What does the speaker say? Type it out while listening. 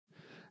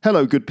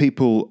Hello, good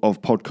people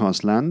of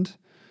podcast land.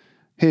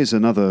 Here's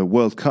another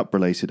World Cup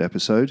related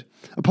episode.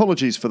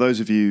 Apologies for those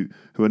of you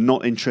who are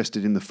not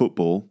interested in the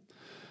football,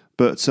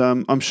 but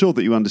I'm sure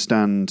that you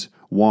understand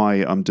why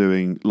I'm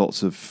doing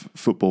lots of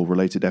football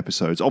related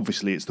episodes.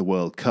 Obviously, it's the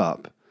World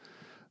Cup,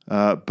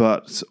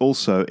 but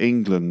also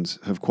England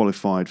have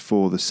qualified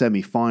for the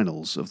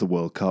semi-finals of the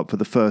World Cup for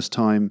the first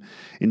time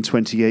in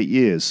 28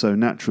 years. So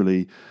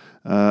naturally,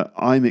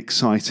 I'm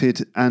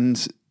excited,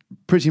 and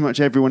pretty much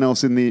everyone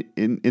else in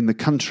the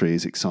country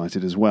is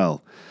excited as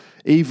well.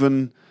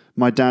 Even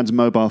my dad's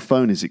mobile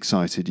phone is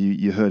excited.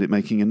 You heard it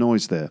making a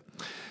noise there.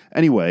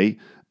 Anyway,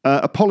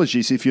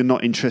 apologies if you're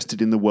not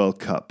interested in the World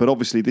Cup, but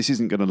obviously this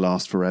isn't going to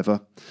last forever.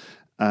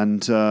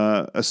 And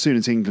as soon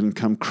as England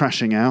come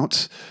crashing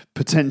out,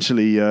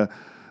 potentially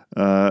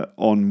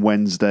on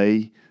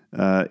Wednesday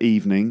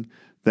evening,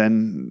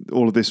 then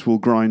all of this will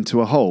grind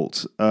to a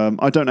halt.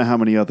 I don't know how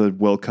many other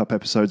World Cup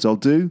episodes I'll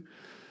do.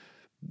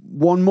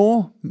 One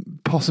more,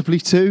 possibly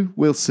two,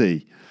 we'll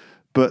see.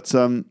 But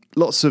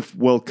lots of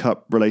World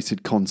Cup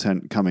related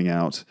content coming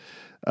out.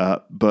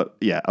 But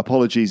yeah,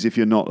 apologies if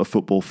you're not a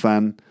football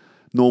fan.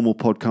 Normal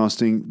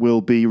podcasting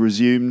will be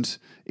resumed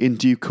in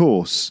due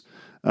course.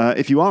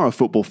 If you are a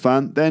football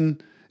fan,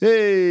 then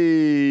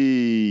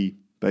hey,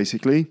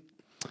 basically.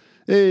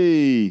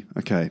 Hey,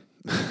 okay.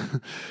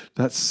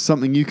 That's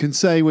something you can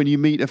say when you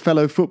meet a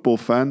fellow football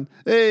fan.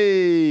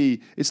 Hey,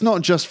 it's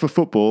not just for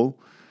football.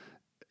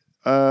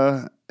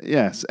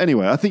 Yes,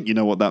 anyway, I think you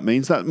know what that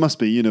means. That must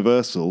be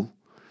universal.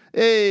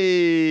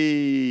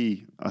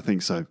 Hey, I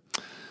think so.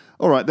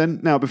 All right then.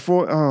 Now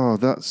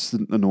that's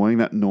annoying,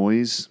 that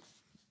noise.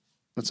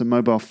 That's a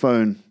mobile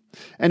phone.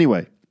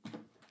 Anyway,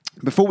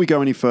 before we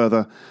go any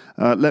further,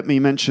 let me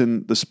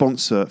mention the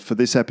sponsor for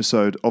this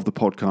episode of the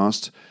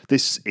podcast.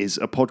 This is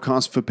a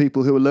podcast for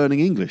people who are learning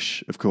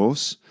English, of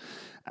course.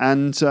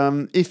 And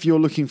if you're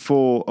looking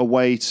for a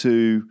way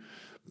to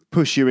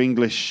push your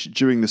English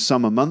during the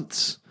summer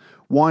months,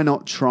 why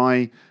not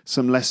try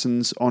some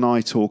lessons on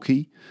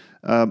italki?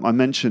 I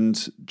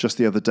mentioned just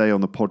the other day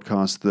on the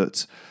podcast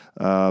that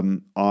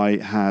I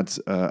had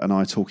an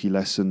italki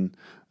lesson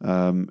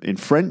in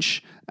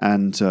French,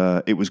 and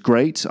it was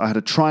great. I had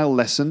a trial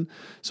lesson,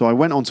 so I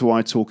went onto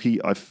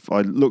italki.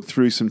 I looked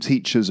through some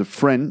teachers of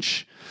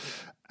French,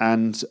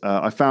 and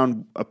I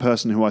found a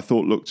person who I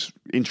thought looked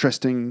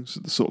interesting,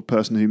 the sort of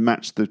person who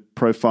matched the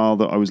profile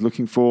that I was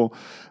looking for.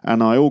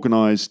 And I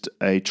organised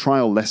a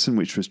trial lesson,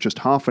 which was just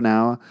half an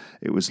hour.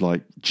 It was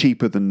like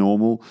cheaper than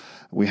normal.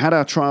 We had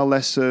our trial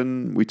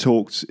lesson. We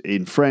talked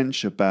in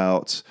French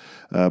about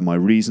my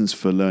reasons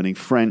for learning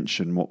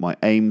French and what my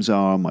aims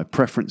are, my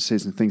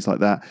preferences and things like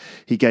that.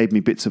 He gave me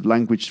bits of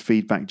language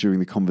feedback during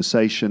the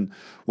conversation.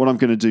 What I'm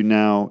going to do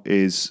now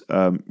is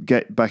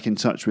get back in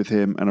touch with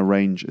him and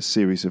arrange a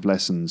series of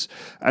lessons.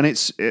 And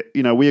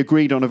we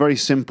agreed on a very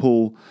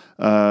simple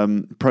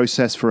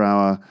process for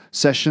our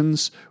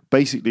sessions.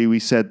 Basically, we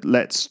said,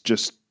 let's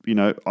just,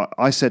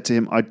 I said to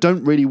him, I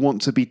don't really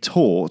want to be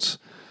taught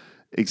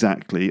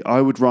exactly.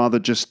 I would rather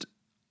just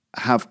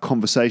have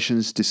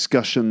conversations,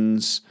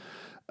 discussions,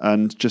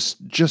 and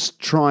just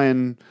try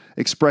and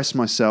express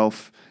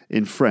myself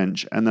in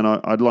French. And then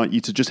I'd like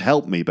you to just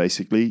help me,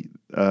 basically,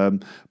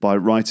 by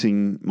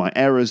writing my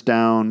errors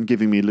down,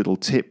 giving me little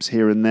tips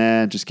here and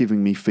there, just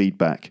giving me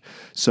feedback.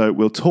 So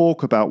we'll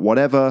talk about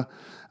whatever,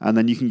 and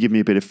then you can give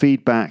me a bit of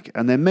feedback,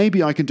 and then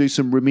maybe I can do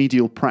some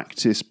remedial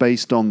practice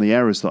based on the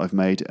errors that I've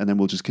made, and then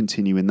we'll just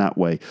continue in that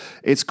way.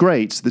 It's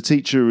great. The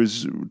teacher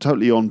is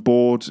totally on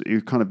board.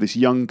 He's kind of this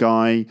young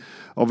guy,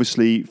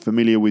 obviously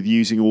familiar with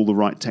using all the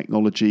right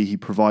technology. He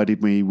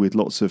provided me with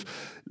lots of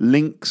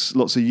links,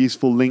 lots of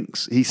useful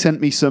links. He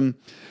sent me some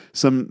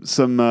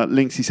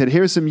links. He said,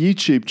 here are some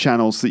YouTube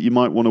channels that you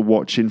might want to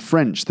watch in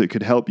French that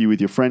could help you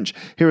with your French.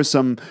 Here are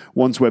some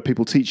ones where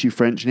people teach you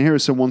French, and here are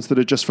some ones that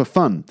are just for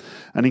fun.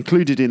 And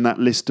included in that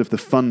list of the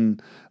fun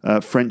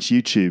French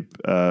YouTube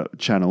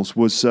channels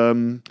was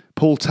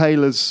Paul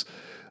Taylor's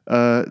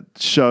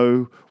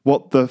show,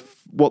 What the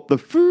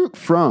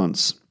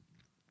France?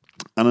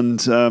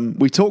 And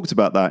we talked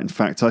about that. In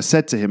fact, I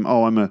said to him,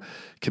 I'm a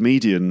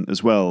comedian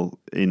as well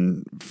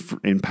in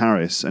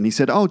Paris. And he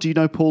said, do you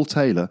know Paul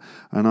Taylor?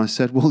 And I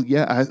said, well,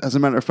 yeah, as a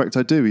matter of fact,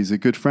 I do. He's a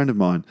good friend of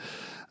mine.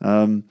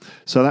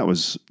 So that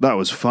was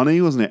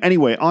funny, wasn't it?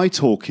 Anyway,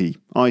 italki.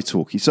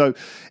 So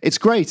it's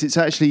great. It's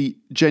actually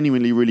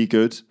genuinely really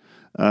good.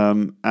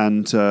 And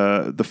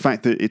the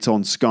fact that it's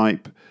on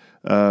Skype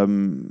I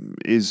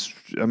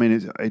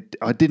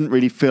didn't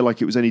really feel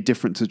like it was any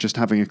different to just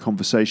having a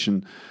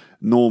conversation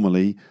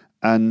normally.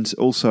 And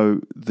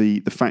also the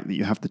fact that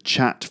you have the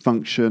chat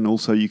function.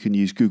 Also, you can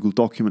use Google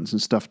Documents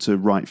and stuff to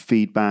write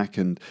feedback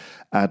and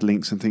add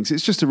links and things.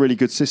 It's just a really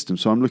good system.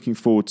 So I'm looking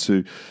forward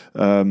to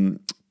doing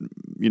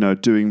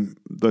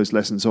those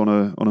lessons on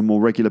a more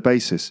regular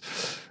basis.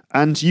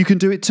 And you can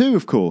do it too,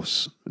 of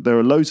course. There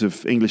are loads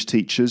of English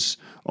teachers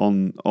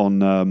on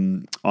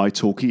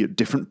italki at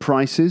different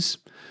prices.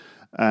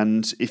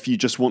 And if you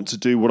just want to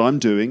do what I'm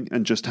doing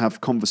and just have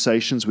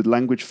conversations with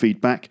language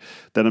feedback,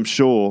 then I'm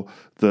sure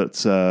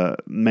that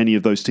many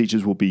of those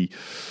teachers will be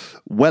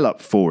well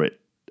up for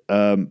it,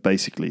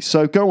 basically.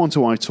 So go on to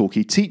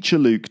italki,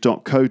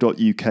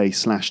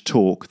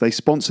 teacherluke.co.uk/talk. They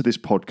sponsor this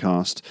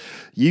podcast.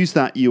 Use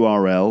that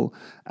URL.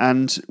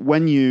 And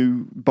when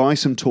you buy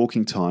some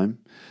talking time,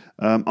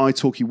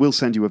 italki will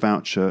send you a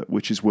voucher,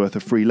 which is worth a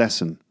free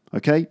lesson.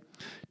 Okay?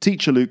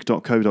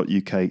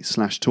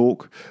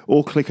 teacherluke.co.uk/talk,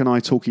 or click an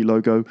italki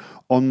logo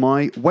on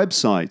my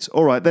website.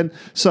 All right, then.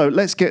 So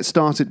let's get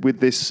started with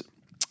this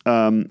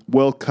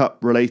World Cup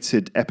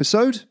related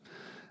episode.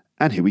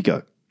 And here we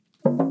go.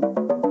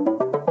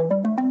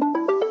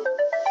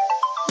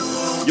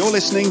 You're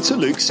listening to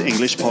Luke's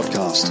English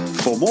Podcast.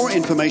 For more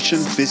information,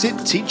 visit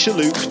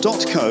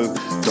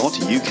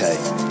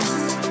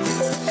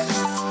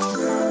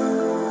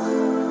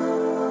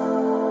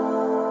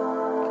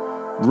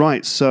teacherluke.co.uk.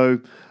 Right, so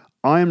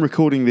I am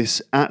recording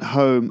this at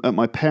home at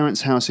my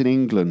parents' house in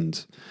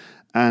England,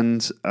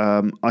 and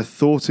I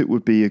thought it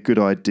would be a good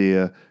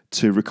idea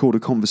to record a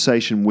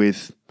conversation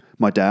with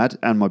my dad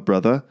and my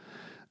brother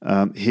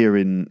here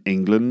in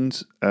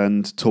England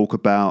and talk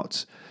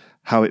about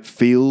how it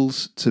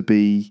feels to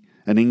be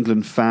an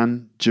England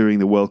fan during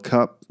the World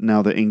Cup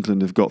now that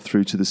England have got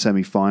through to the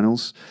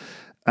semi-finals.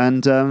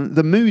 And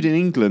the mood in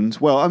England,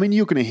 well, I mean,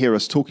 you're going to hear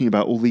us talking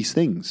about all these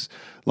things,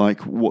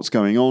 like what's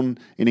going on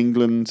in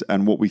England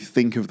and what we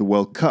think of the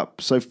World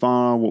Cup so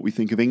far, what we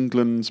think of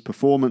England's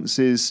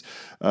performances,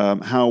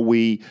 how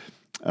we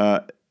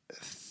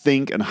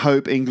think and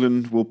hope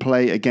England will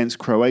play against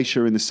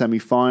Croatia in the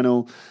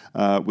semi-final.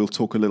 We'll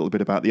talk a little bit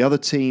about the other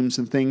teams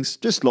and things,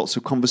 just lots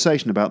of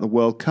conversation about the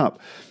World Cup.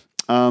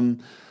 I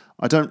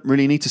don't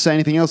really need to say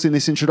anything else in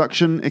this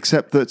introduction,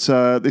 except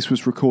that this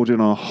was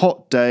recorded on a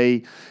hot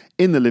day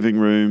in the living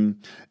room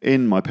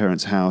in my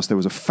parents' house. There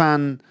was a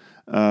fan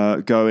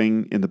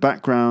going in the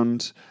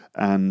background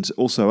and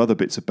also other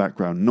bits of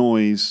background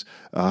noise.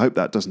 I hope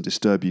that doesn't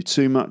disturb you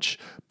too much.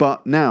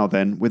 But now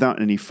then,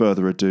 without any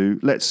further ado,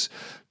 let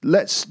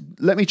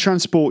me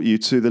transport you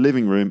to the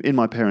living room in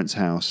my parents'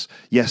 house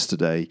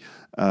yesterday,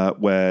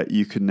 where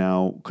you can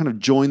now kind of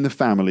join the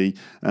family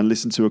and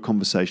listen to a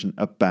conversation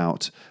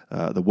about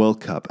the World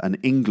Cup and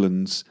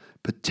England's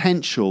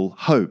potential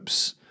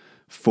hopes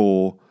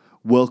for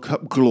World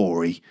Cup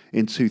glory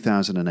in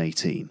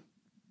 2018.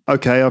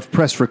 Okay, I've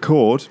pressed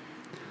record,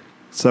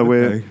 so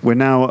we're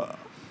now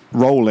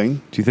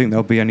rolling. Do you think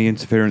there'll be any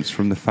interference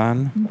from the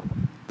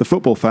fan? The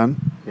football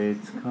fan?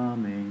 It's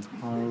coming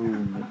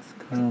home, it's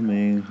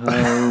coming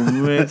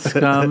home, it's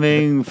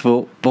coming,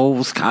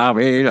 football's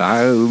coming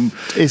home.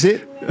 Is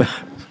it?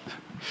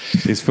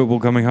 Is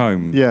football coming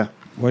home? Yeah.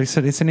 Well, he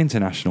said it's an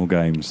international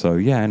game, so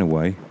yeah, in a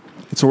way.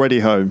 It's already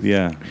home.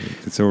 Yeah,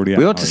 it's already at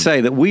We home. ought to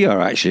say that we are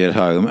actually at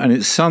home, and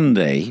it's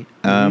Sunday,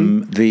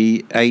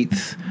 the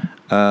 8th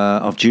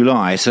of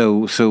July,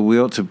 so we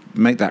ought to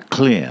make that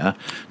clear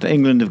that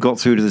England have got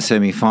through to the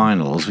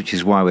semi-finals, which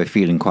is why we're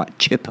feeling quite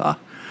chipper.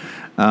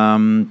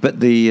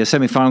 But the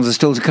semi-finals are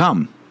still to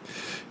come.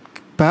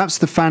 Perhaps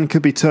the fan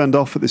could be turned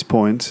off at this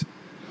point.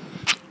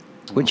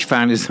 Which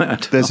fan is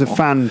that? There's a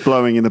fan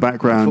blowing in the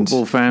background.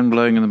 Football fan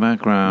blowing in the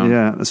background.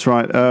 Yeah, that's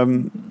right.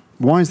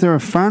 Why is there a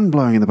fan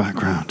blowing in the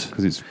background?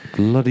 Because it's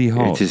bloody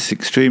hot. It is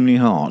extremely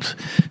hot.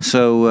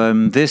 So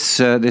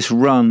this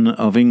run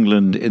of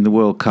England in the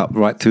World Cup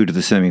right through to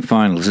the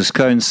semi-finals has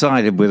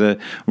coincided with a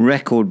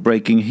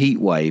record-breaking heat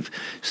wave.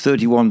 It's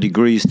 31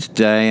 degrees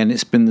today, and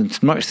it's been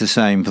much the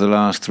same for the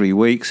last 3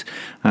 weeks,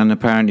 and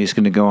apparently it's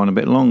going to go on a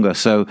bit longer.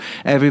 So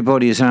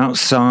everybody is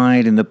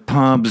outside in the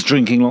pubs,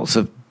 drinking lots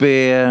of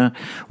beer,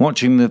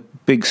 watching the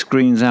big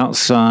screens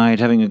outside,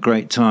 having a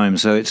great time.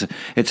 So it's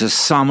a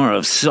summer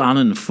of sun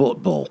and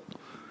football.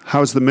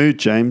 How's the mood,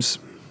 James?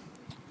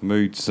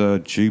 Mood's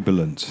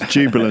jubilant.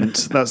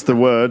 Jubilant, that's the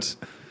word.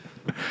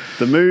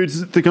 The mood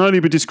that can only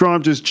be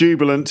described as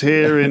jubilant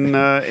here in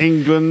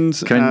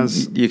England.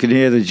 You can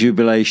hear the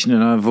jubilation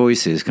in our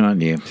voices,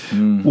 can't you?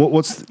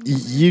 What's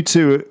you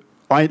two?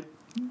 I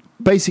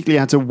basically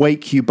had to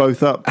wake you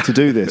both up to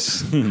do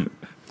this,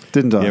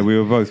 didn't I? Yeah, we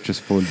were both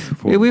just falling.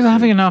 We were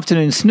having an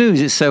afternoon snooze.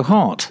 It's so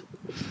hot.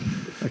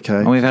 Okay.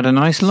 And we've had a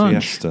nice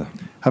lunch. Siesta.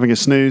 Having a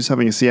snooze,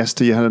 having a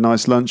siesta. You had a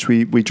nice lunch.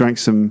 We drank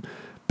some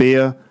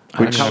beer.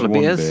 I had a couple of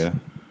beers. Beer.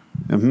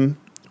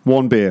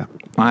 One beer.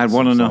 I had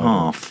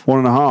 1.5.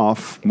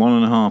 1.5.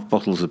 1.5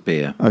 bottles of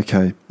beer.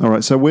 Okay. All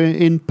right. So we're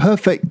in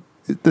perfect.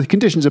 The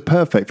conditions are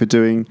perfect for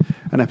doing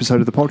an episode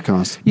of the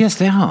podcast. Yes,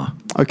 they are.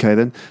 Okay,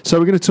 then. So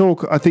we're going to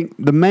talk. I think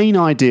the main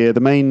idea,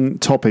 the main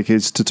topic,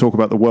 is to talk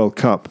about the World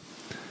Cup.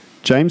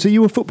 James, are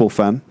you a football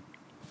fan?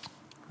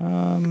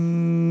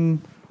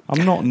 I'm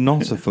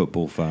not a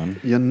football fan.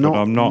 You're not.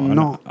 I'm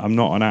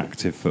not an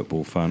active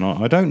football fan.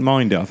 I don't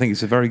mind it. I think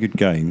it's a very good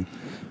game,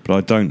 but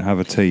I don't have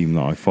a team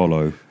that I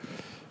follow.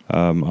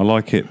 I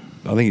like it.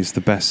 I think it's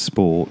the best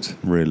sport,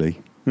 really,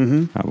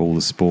 out of all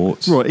the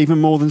sports. Right, even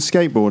more than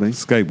skateboarding.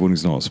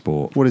 Skateboarding's not a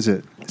sport. What is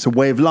it? It's a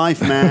way of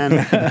life,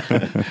 man.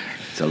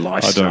 It's a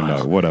lifestyle. I don't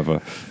know,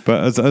 whatever.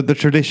 But as the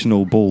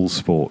traditional ball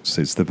sports,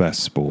 it's the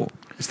best sport.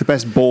 It's the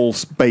best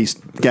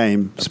ball-based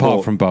game. Apart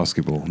sport. from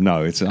basketball,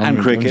 no, it's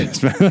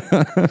cricket.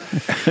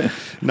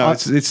 No,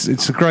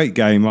 it's a great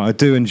game. I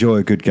do enjoy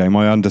a good game.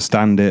 I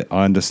understand it.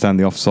 I understand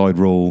the offside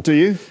rule. Do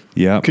you?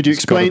 Yeah. Could you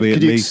It's gotta explain? be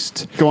Could at you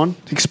least go on?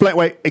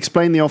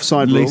 Explain the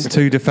offside at rule. least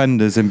 2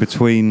 defenders in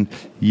between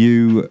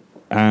you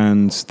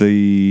and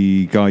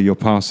the guy you're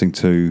passing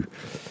to.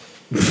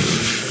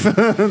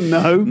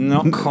 No.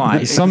 Not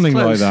quite. It's something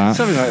close. like that.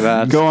 Something like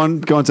that. Go on,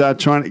 Dad.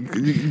 Do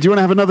you want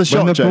to have another shot,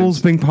 When the James?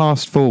 ball's being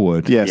passed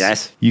forward, Yes.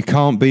 Yes. you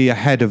can't be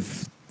ahead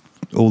of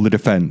all the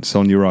defence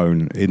on your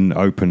own in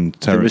open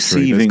territory. There's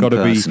receiving got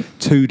to be person.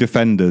 2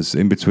 defenders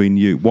in between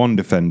you. 1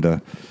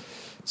 defender.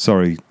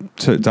 Sorry,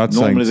 Dad's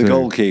Normally saying the 2.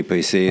 goalkeeper,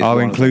 you see. is Oh,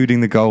 one of including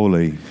the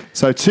goalie.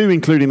 So 2,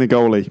 including the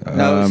goalie.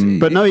 No,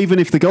 But no, even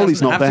if the it goalie's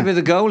doesn't not have there.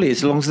 to be the goalie.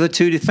 As long as there are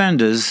 2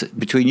 defenders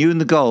between you and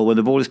the goal, when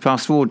the ball is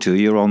passed forward to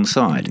you, you're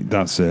onside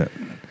That's it.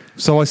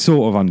 So I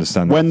sort of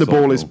understand When the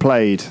offside ball is rule.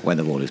 played. when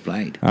the ball is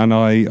played. And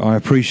I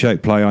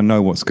appreciate play. I know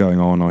what's going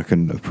on. I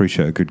can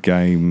appreciate a good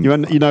game.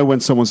 You know when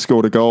someone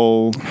scored a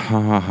goal.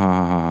 Ha ha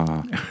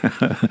ha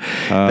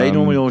ha. They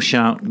normally all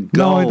shout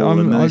goal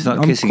and then they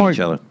start kissing each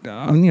other.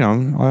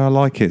 I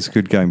like it. It's a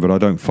good game, but I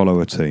don't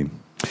follow a team.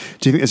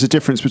 Do you think there's a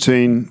difference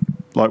between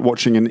like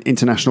watching an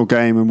international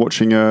game and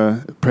watching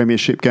a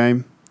Premiership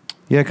game?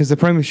 Yeah, because the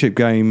Premiership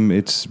game,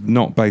 it's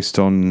not based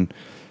on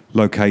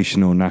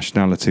location or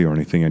nationality or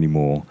anything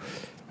anymore.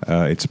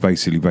 It's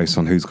basically based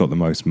on who's got the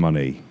most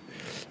money.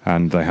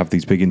 And they have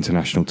these big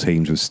international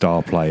teams with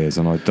star players,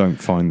 and I don't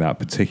find that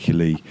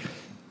particularly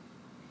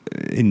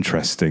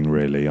interesting,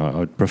 really.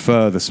 I'd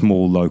prefer the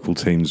small local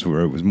teams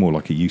where it was more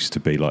like it used to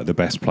be, like the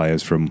best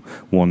players from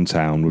one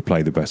town would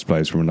play the best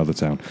players from another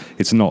town.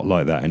 It's not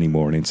like that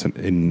anymore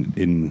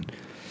in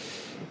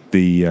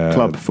the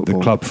Club football.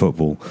 The club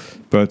football.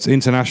 But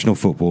international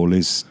football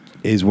is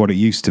what it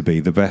used to be.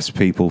 The best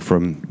people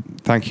from...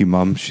 Thank you,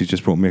 Mum. She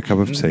just brought me a cup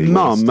of tea.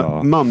 What a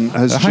star. Mum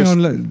has Hang just...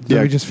 on, let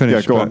me just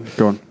finish. Yeah, But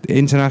go on.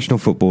 International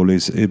football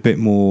is a bit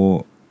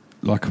more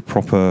like a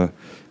proper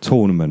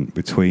tournament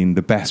between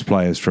the best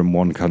players from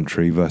one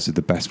country versus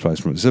the best players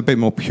from... It's a bit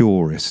more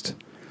purist,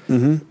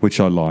 which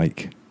I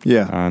like.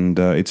 Yeah. And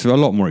it's a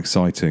lot more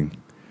exciting.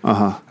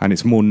 Uh-huh. And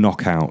it's more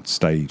knockout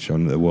stage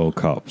on the World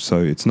Cup. So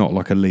it's not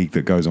like a league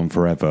that goes on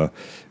forever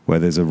where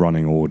there's a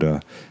running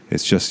order.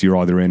 It's just you're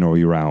either in or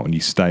you're out, and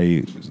you stay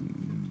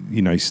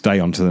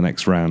on to the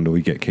next round or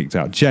you get kicked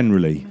out.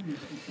 Generally,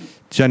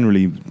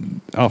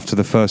 after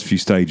the first few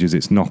stages,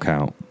 it's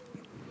knockout.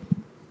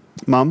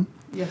 Mum,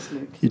 Yes,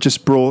 Luke. you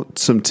just brought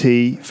some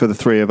tea for the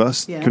 3 of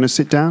us. Yeah. Can I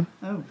sit down?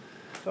 Oh,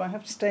 do I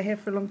have to stay here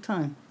for a long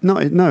time? No,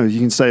 you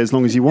can stay as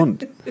long as you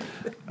want.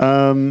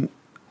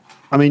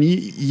 I mean,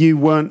 you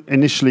weren't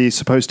initially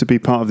supposed to be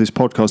part of this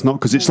podcast, not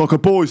because it's like a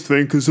boys'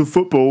 thing, because of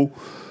football.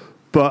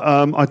 But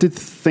I did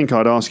think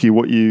I'd ask you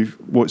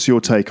what's your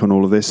take on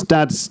all of this.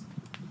 Dad's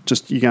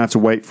just, you're going to have to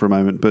wait for a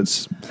moment,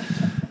 but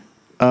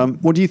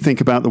what do you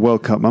think about the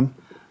World Cup, Mum?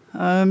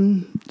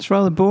 It's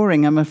rather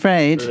boring, I'm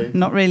afraid. Really?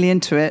 Not really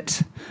into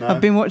it. No?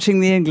 I've been watching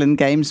the England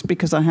games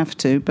because I have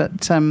to,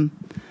 but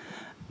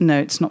no,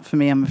 it's not for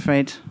me, I'm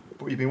afraid.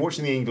 But you've been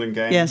watching the England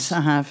games. Yes,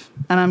 I have.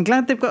 And I'm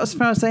glad they've got as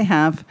far as they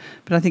have,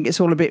 but I think it's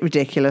all a bit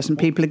ridiculous and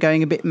people are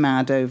going a bit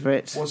mad over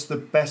it. What's the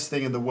best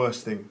thing and the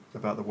worst thing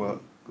about the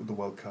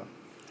World Cup?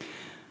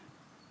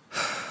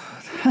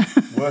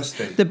 Worst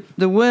thing.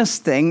 The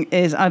worst thing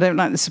is I don't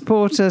like the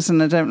supporters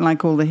and I don't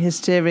like all the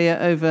hysteria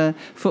over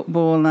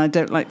football and I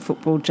don't like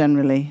football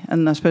generally.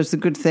 And I suppose the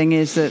good thing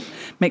is that it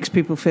makes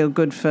people feel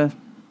good for,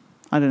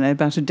 I don't know,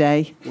 about a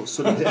day. What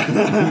sort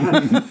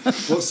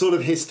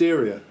of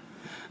hysteria?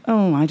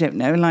 Oh, I don't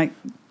know, like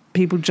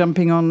people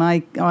jumping on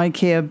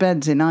IKEA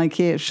beds in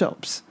IKEA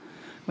shops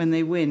when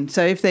they win.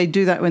 So if they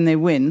do that when they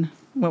win,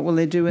 what will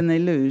they do when they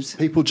lose?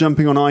 People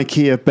jumping on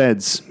IKEA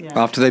beds.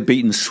 After they've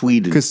beaten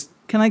Sweden. Because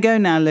Can I go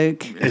now,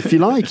 Luke? if you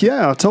like,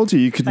 yeah, I told you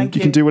you can Thank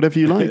you can you. do whatever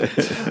you like.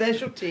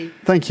 There's your tea.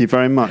 Thank you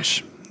very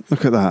much.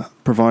 Look at that,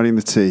 providing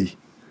the tea.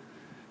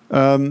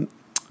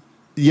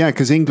 Yeah,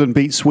 because England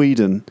beat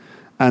Sweden,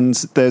 and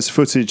there's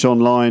footage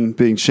online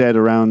being shared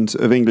around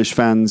of English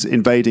fans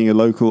invading a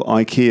local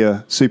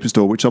IKEA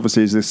superstore, which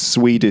obviously is this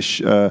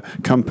Swedish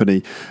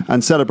company,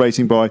 and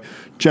celebrating by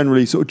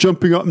generally sort of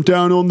jumping up and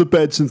down on the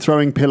beds and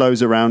throwing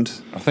pillows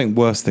around. I think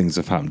worse things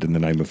have happened in the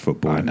name of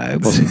football. I know,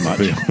 it wasn't much.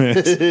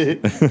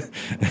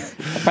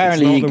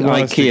 Apparently, It's not the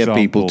worst IKEA example.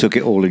 people took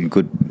it all in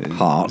good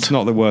heart. It's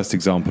not the worst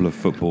example of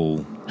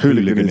football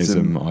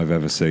Hooliganism. hooliganism I've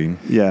ever seen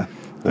Yeah.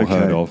 or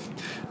heard of.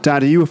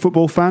 Dad, are you a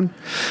football fan?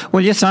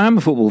 Well, yes, I am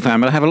a football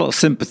fan, but I have a lot of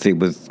sympathy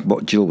with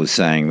what Jill was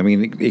saying. I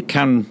mean, it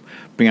can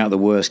bring out the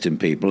worst in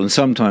people, and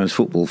sometimes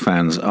football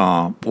fans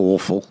are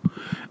awful.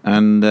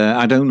 And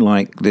I don't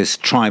like this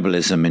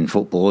tribalism in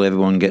football.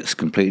 Everyone gets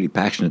completely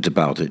passionate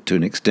about it to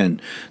an extent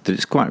that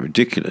it's quite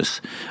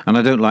ridiculous. And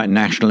I don't like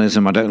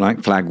nationalism. I don't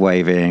like flag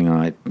waving.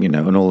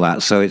 And all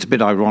that. So it's a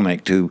bit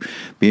ironic to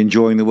be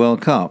enjoying the World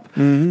Cup,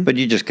 but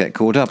you just get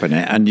caught up in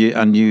it.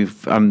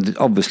 And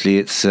obviously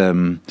it's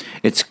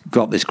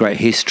got this great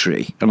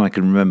history. And I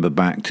can remember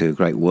back to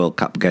great World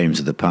Cup games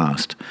of the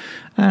past.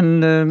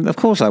 And of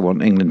course, I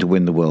want England to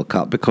win the World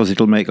Cup because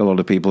it'll make a lot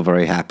of people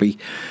very happy,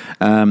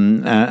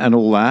 and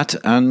all that.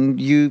 And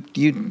you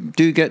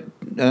do get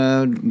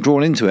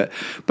drawn into it,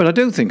 but I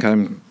don't think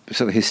I'm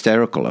sort of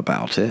hysterical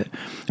about it.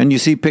 And you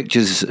see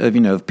pictures of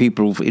of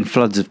people in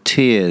floods of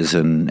tears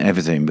and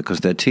everything because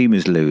their team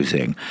is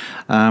losing.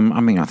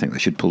 I think they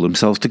should pull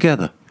themselves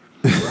together.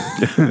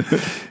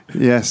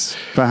 Yes,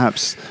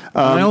 perhaps.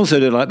 I also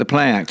do like the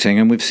play acting,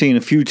 and we've seen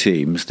a few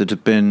teams that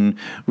have been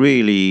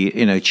really,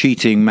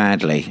 cheating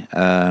madly.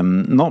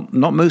 Not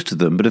most of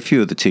them, but a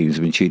few of the teams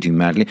have been cheating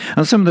madly.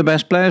 And some of the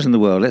best players in the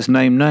world, let's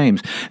name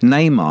names.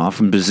 Neymar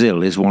from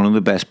Brazil is one of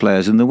the best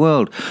players in the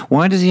world.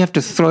 Why does he have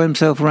to throw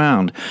himself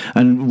around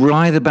and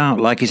writhe about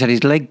like he's had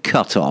his leg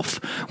cut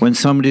off when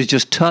somebody's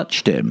just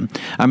touched him?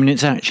 I mean,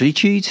 it's actually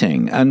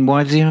cheating. And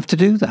why does he have to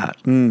do that?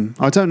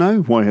 I don't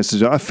know why he has to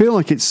do it. I feel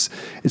like it's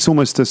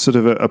almost a sort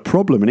of a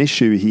problem, an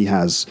issue he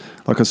has,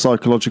 like a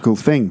psychological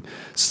thing.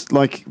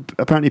 Like,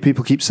 apparently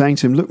people keep saying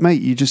to him, look,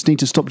 mate, you just need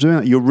to stop doing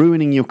that. You're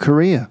ruining your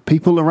career.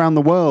 People around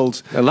the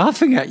world are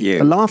laughing at you.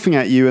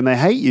 And they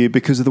hate you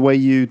because of the way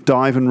you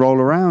dive and roll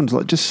around.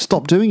 Like, just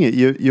stop doing it.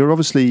 You're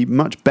obviously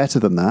much better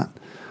than that.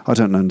 I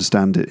don't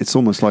understand it. It's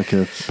almost like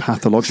a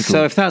pathological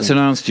So if that's thing.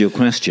 an answer to your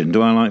question,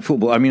 do I like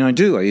football? I mean, I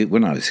do.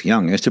 When I was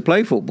young, I used to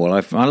play football.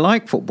 I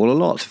like football a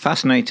lot. It's a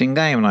fascinating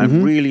game, and I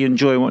really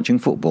enjoy watching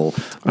football.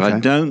 But I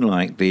don't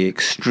like the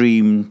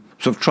extreme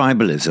sort of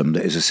tribalism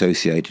that is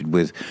associated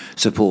with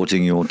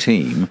supporting your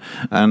team.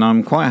 And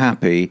I'm quite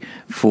happy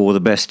for the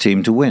best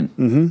team to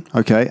win.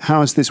 Okay. How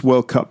has this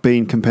World Cup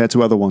been compared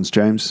to other ones,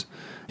 James?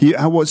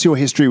 What's your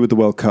history with the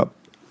World Cup?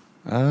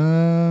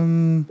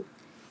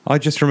 I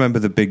just remember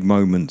the big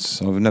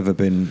moments. I've never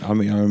been. I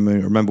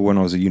remember when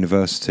I was at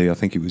university. I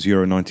think it was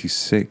Euro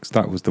 '96.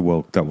 That wasn't the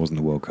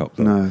World Cup,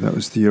 though. No, that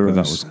was the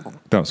Euros.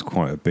 But that was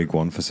quite a big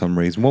one for some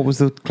reason. What was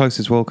the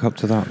closest World Cup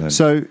to that then?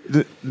 So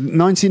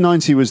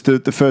 1990 was the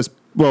first.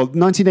 Well,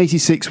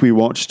 1986 we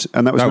watched,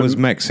 and that was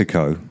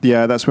Mexico.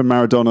 Yeah, that's when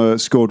Maradona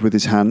scored with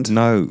his hand.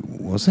 No,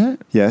 was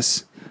it?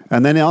 Yes,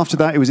 and then after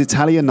that it was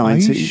Italia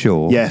 90. Are you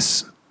sure?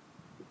 Yes.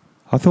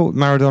 I thought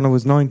Maradona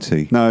was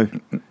 90. No.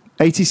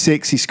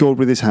 86, he scored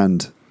with his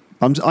hand.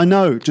 I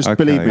know, just Okay,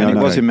 believe me. I It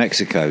know. was in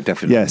Mexico,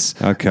 definitely. Yes.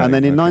 Okay, And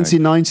then in okay.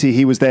 1990,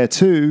 he was there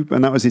too,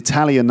 and that was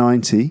Italia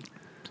 90.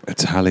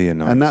 Italia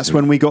 90. And that's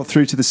when we got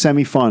through to the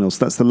semi-finals.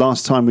 That's the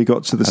last time we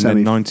got to the And then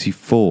semi.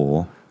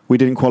 94. We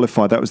didn't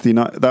qualify. That was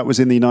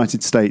in the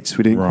United States.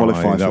 We didn't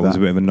qualify for that was a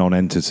bit of a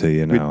non-entity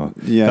in our.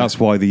 yeah. That's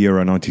why the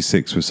Euro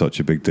 '96 was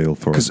such a big deal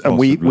for us. And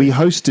we possibly.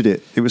 hosted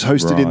it. It was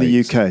hosted in the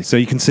Right. UK. So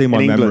you can see my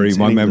In England, memory. in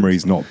My England.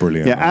 memory's not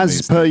brilliant. Yeah, on as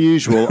these per things.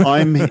 usual,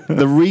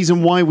 the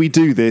reason why we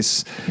do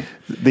these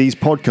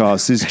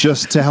podcasts is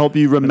just to help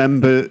you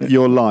remember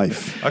your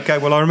life. Okay,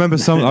 well, I remember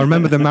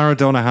the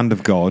Maradona hand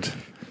of God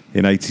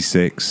in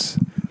 '86.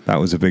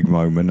 That was a big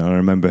moment. I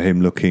remember him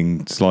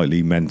looking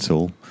slightly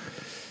mental.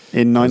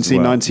 In well.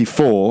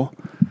 1994,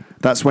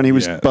 that's when he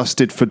was Yeah.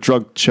 busted for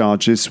drug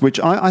charges, which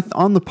I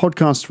on the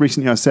podcast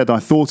recently I said I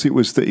thought it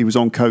was that he was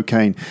on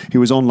cocaine. He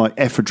was on like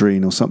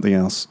ephedrine or something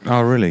else.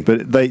 Oh, really?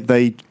 But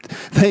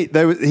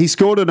he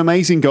scored an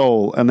amazing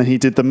goal, and then he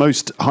did the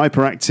most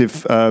hyperactive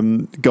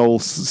goal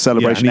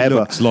celebration and he ever.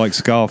 looked like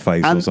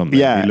Scarface or something.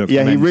 Yeah, looked he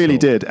mental. really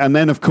did. And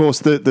then, of course,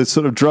 the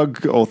sort of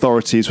drug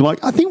authorities were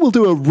like, I think we'll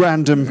do a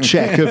random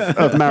check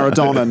of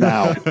Maradona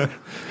now.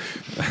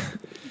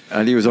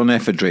 And he was on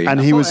ephedrine.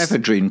 And I he thought was-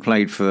 ephedrine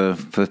played for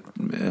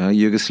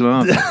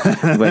Yugoslavia.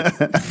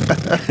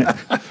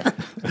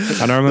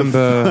 And I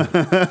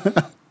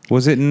remember,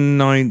 was it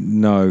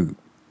No,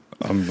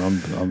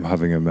 I'm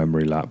having a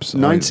memory lapse.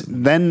 Which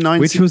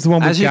Which was the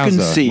one with As you Gaza?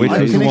 can see, Which was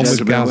ladies the and one with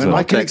gentlemen, Gaza? we're I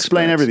not can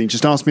explain experts. everything.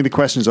 Just ask me the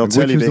questions. I'll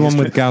tell Which you was the the one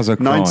history. with Gaza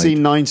cried?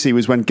 1990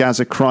 was when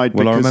Gaza cried.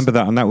 Well, I because remember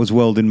that, and that was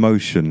World in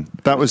Motion.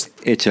 that was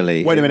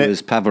Italy. Wait a minute. It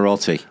was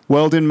Pavarotti.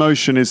 World in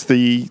Motion is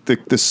the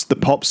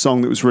pop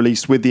song that was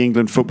released with the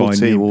England football By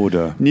team. New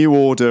Order. New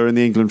Order and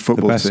the England The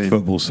football best team.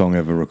 football song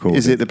ever recorded.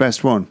 Is it the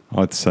best one?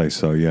 I'd say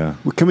so, yeah.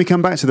 Well, can we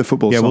come back to the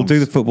football Yeah, songs? we'll do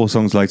the football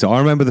songs later. I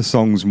remember the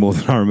songs more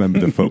than I remember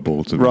the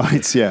football. To be honest.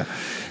 Right, yeah.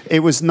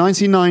 It was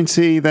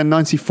 1990, then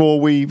 94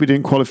 we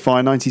didn't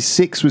qualify.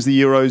 96 was the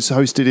Euros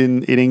hosted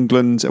in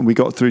England, and we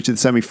got through to the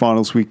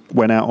semi-finals. We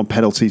went out on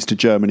penalties to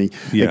Germany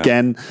Yeah,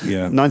 again.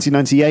 yeah.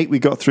 1998 we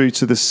got through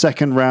to the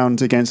second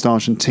round against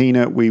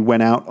Argentina. We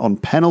went out on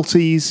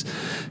penalties.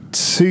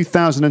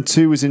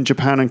 2002 was in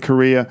Japan and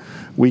Korea.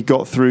 We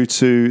got through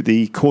to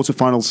the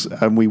quarterfinals,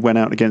 and we went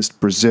out against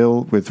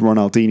Brazil with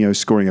Ronaldinho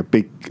scoring a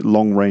big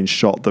long-range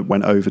shot that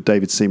went over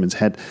David Seaman's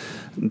head.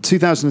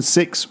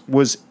 2006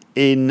 was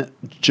in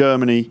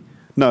Germany.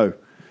 No,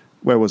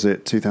 where was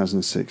it?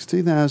 2006.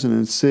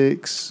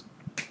 2006.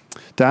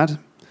 Dad?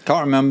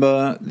 Can't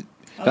remember.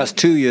 That's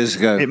 2 years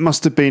ago. It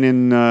must have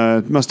been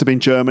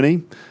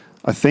Germany,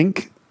 I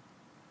think.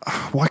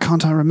 Why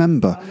can't I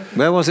remember?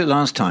 Where was it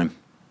last time?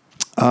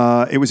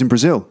 It was in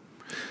Brazil.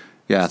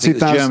 Yeah, I think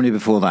it was 2000 Germany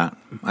before that,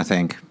 I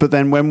think. But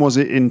then when was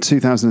it in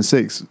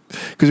 2006?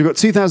 Because we've got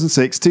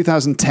 2006,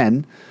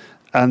 2010,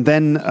 and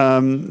then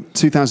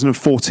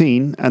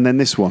 2014, and then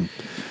this one.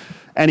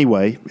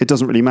 Anyway, it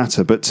doesn't really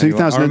matter. But Anyway,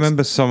 2000. I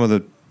remember some of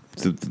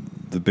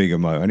the bigger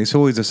and it's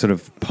always a sort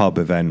of pub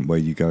event where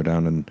you go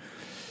down and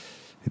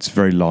it's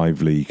very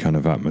lively kind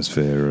of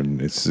atmosphere,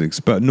 and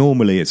but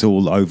normally it's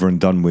all over and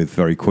done with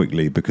very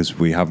quickly because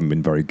we haven't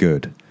been very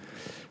good.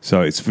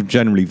 So it's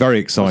generally very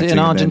exciting. Was it in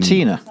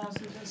Argentina?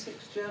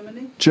 2006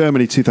 Germany.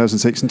 Germany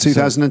 2006 and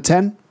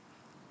 2010.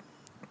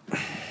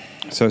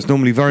 So it's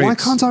normally very. Why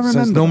can't I remember So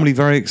it's that? normally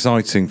very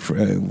exciting.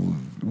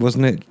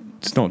 Wasn't it?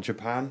 It's not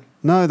Japan,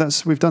 No,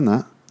 we've done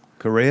that.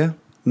 Korea.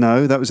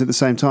 No, that was at the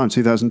same time,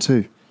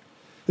 2002.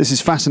 This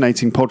is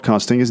fascinating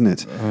podcasting, isn't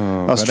it?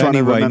 But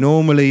anyway,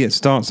 normally it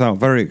starts out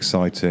very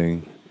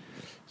exciting.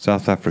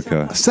 South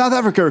Africa, South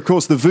Africa, of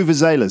course, the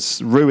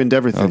Vuvuzelas ruined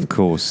everything. of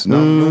course.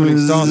 No, normally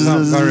it starts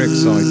out very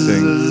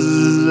exciting,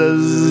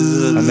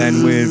 and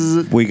then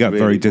we get Really very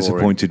boring. disappointed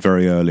disappointed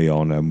very early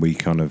on, and we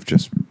kind of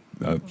just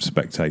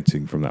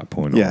spectating from that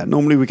point Yeah, on.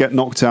 normally we get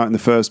knocked out in the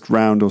first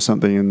round or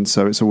something, and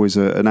so it's always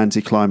an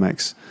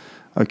anticlimax.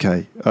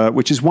 Okay,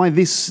 which is why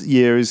this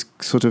year is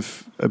sort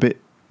of a bit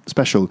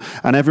special.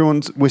 And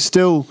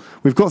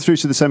we've got through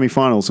to the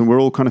semi-finals, and we're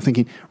all kind of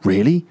thinking,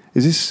 really?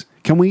 Is this?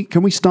 Can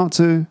we start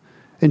to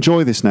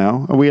enjoy this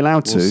now? Are we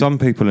allowed Well, to? some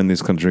people in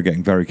this country are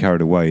getting very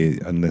carried away,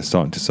 and they're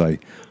starting to say,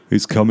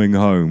 "It's coming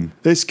home,"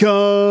 It's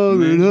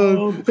coming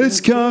home.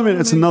 It's coming.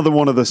 It's another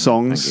one of the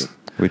songs.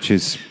 which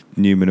is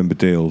Newman and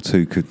Baddiel,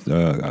 two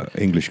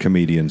English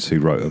comedians who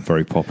wrote a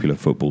very popular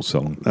football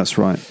song. That's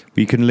right.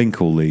 You can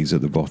link all these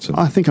at the bottom.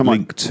 I think I might-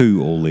 link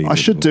to all these. I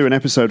should do an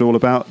episode all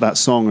about that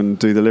song and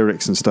do the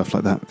lyrics and stuff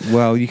like that.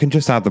 Well, you can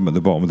just add them at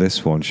the bottom of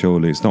this one.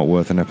 Surely it's not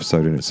worth an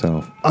episode in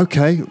itself.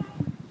 Okay.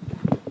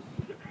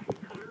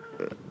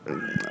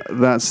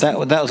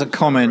 That was a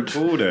comment.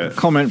 Record it.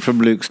 Comment from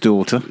Luke's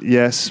daughter.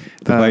 Yes.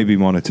 The baby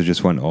monitor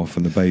just went off,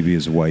 and the baby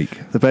is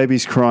awake. The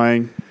baby's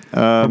crying.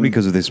 Probably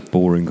because of this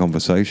boring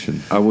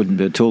conversation. I wouldn't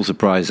be at all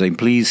surprised saying,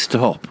 please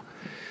stop.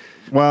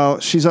 Well,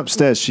 she's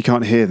upstairs. She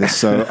can't hear this,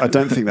 so I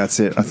don't think that's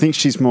it. I think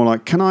she's more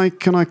like, can I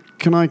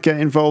get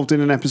involved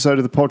in an episode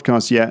of the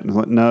podcast yet? And I'm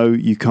like, no,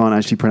 you can't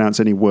actually pronounce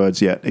any words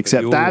yet,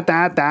 except Your- da.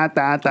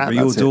 But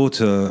your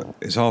daughter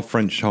is half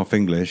French, half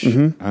English,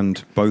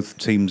 and both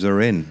teams are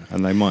in,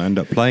 and they might end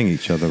up playing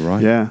each other,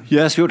 right? Yeah.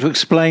 Yes, we ought to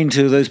explain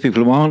to those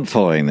people who aren't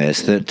following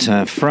this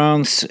that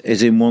France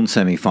is in one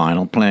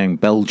semi-final playing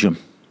Belgium,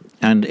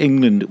 and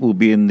England will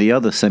be in the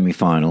other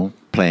semi-final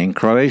playing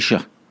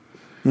Croatia.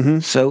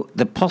 So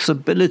the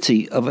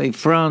possibility of a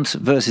France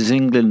versus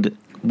England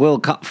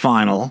World Cup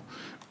final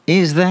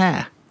is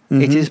there.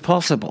 It is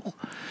possible.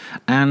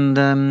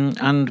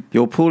 And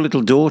your poor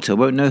little daughter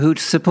won't know who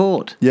to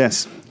support.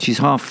 Yes. She's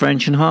half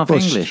French and half Well,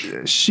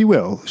 English. she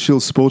will. She'll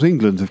support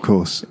England, of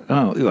course.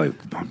 Oh, well,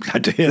 I'm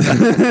glad to hear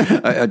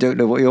that. I don't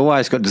know what your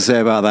wife's got to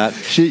say about that.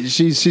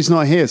 She's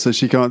not here, so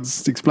she can't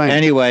explain.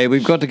 Anyway,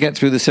 we've got to get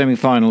through the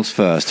semi-finals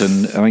first.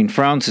 And, I mean,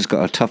 France has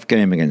got a tough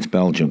game against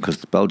Belgium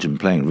because Belgium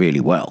playing really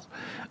well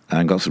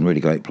and got some really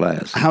great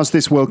players. How's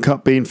this World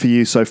Cup been for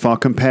you so far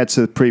compared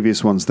to the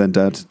previous ones then,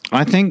 Dad?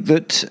 I think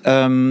that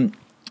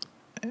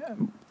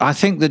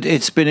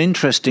it's been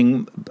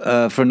interesting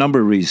for a number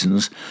of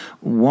reasons.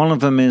 One of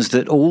them is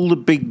that all the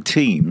big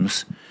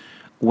teams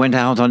went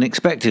out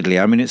unexpectedly.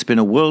 I mean, it's been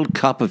a World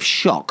Cup of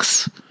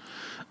shocks.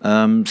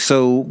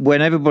 So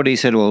when everybody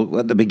said, well,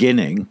 at the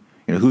beginning,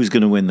 you know, who's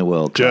going to win the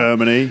World Cup?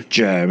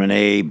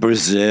 Germany,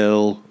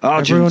 Brazil,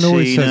 Argentina. Everyone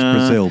always says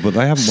Brazil, but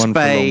they haven't won for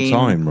a Spain,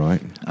 long time,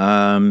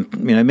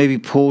 right? Maybe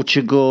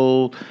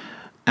Portugal,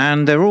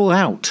 and they're all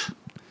out.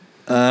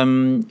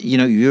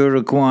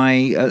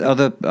 Uruguay,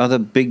 other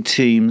big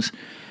teams.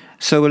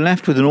 So we're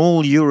left with an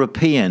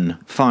all-European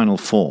Final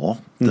Four.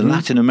 The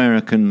Latin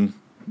American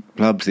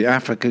clubs, the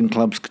African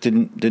clubs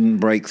didn't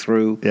break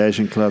through. The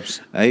Asian clubs.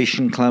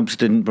 Asian clubs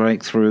didn't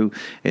break through.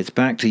 It's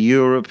back to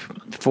Europe,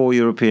 4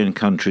 European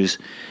countries.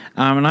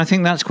 And I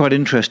think that's quite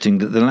interesting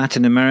that the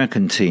Latin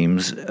American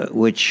teams,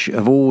 which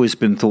have always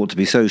been thought to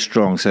be so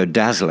strong, so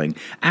dazzling,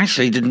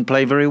 actually didn't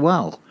play very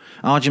well.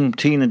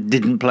 Argentina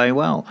didn't play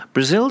well.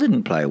 Brazil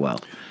didn't play well.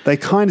 They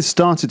kind of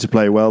started to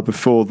play well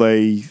before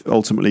they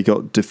ultimately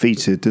got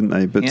defeated, didn't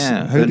they? But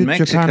Yeah, Who but did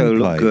Mexico Japan looked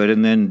play? good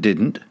and then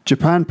didn't.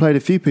 Japan played a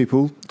few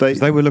people.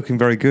 They were looking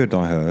very good,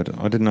 I heard.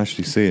 I didn't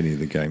actually see any of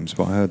the games,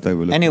 but I heard they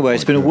were looking Anyway,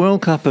 it's quite been a good.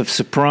 World Cup of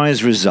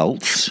surprise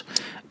results,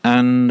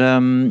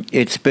 and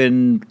it's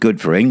been good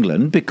for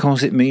England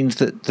because it means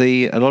that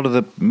a lot of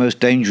the most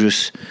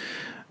dangerous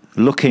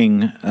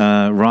looking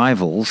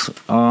rivals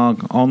are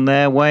on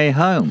their way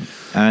home.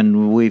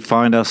 And we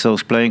find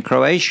ourselves playing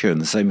Croatia in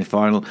the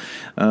semi-final,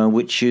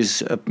 which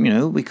is,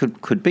 we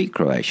could beat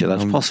Croatia.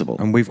 That's possible.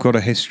 And we've got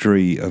a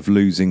history of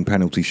losing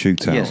penalty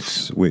shootouts,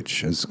 Yes.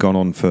 which has gone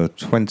on for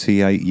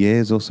 28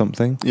 years or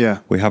something. Yeah.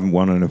 We haven't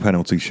won in a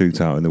penalty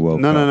shootout in the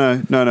World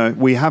Cup. No.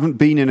 We haven't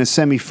been in a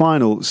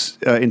semi-final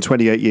in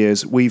 28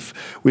 years. We've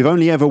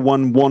only ever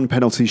won one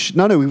penalty.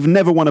 We've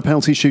never won a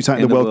penalty shootout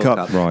in the World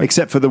Cup, Right.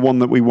 except for the one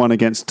that we won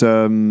against.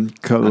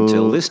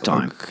 Until this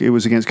time. It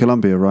was against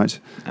Colombia, right?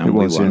 And it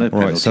we was. won Yeah.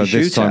 it. Right, so Penalty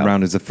this time shootout.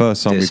 round is the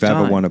first time This we've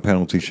ever time. won a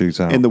penalty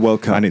shootout In the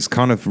World Cup. and it's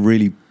kind of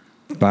really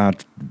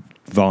bad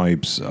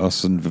vibes,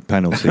 us and the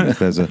penalties.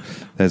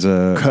 There's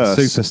a Curse.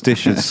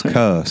 superstitious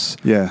curse.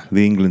 Yeah.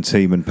 The England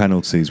team and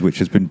penalties, which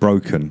has been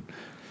broken.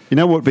 You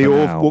know what would be For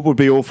awful? now. What would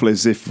be awful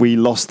is if we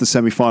lost the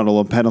semi-final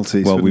on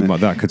penalties. Well, wouldn't it?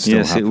 that could still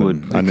Yes, it happen.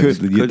 would. And It could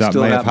that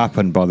still may have happen.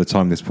 happened by the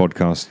time this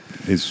podcast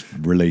is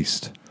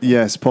released.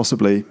 Yes,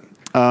 possibly.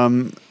 But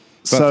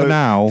So for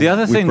now, The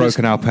other we've thing that's-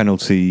 broken our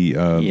penalty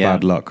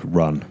bad luck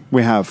run.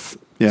 we have.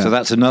 Yeah. So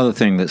that's another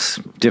thing that's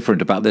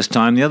different about this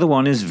time. The other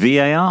one is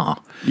VAR.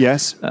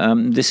 yes.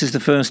 This is the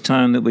first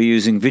time that we're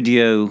using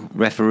video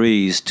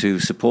referees to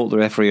support the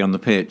referee on the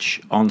pitch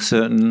on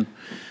certain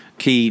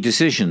key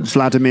decisions,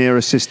 Vladimir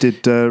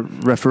assisted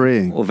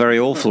refereeing. or very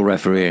awful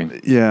refereeing.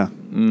 Yeah.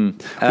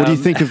 What do you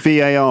think of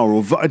VAR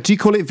or do you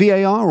call it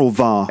VAR or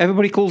VAR?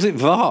 Everybody calls it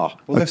VAR.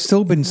 Well, there's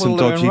still been some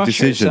Well, in dodgy Russia, it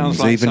decisions, sounds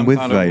like even some with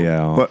kind of-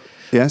 VAR. What?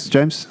 Yes,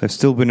 James. There's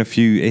still been a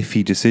few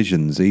iffy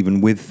decisions, even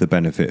with the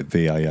benefit of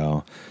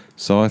VAR.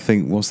 So I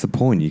think, what's the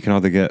point? You can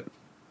either get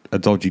a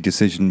dodgy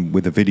decision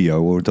with a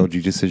video or a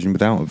dodgy decision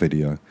without a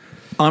video.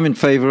 I'm in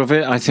favour of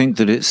it. I think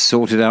that it's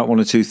sorted out one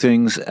or two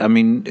things. I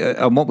mean,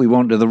 and what we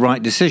want are the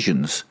right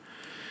decisions.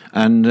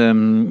 And,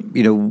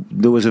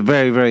 there was a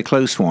very, very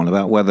close one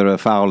about whether a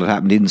foul had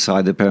happened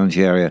inside the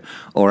penalty area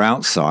or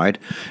outside.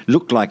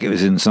 Looked like it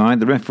was inside.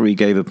 The referee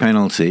gave a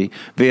penalty.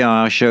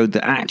 VAR showed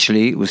that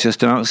actually it was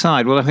just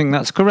outside. Well, I think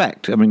that's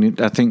correct. I mean,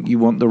 I think you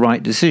want the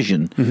right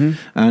decision.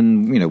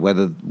 And,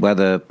 whether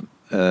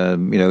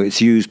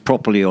it's used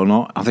properly or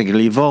not, I think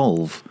it'll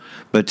evolve.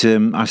 But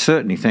I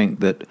certainly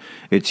think that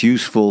it's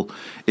useful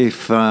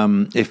if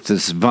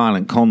there's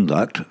violent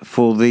conduct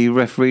for the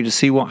referee to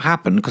see what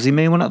happened, because he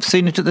may not have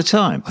seen it at the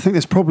time. I think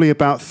there's probably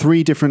about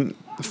three different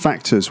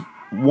factors.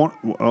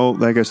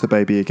 There goes the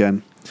baby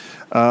again.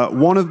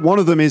 One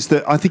of them is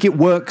that I think it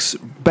works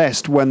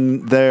best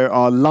when there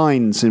are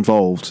lines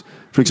involved.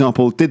 For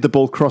example, did the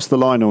ball cross the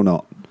line or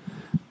not?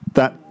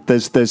 That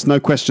there's no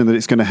question that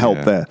it's going to help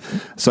there.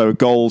 So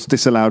goals,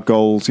 disallowed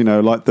goals,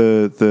 like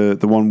the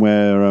one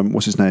where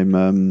what's his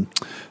name?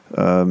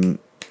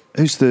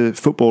 Who's the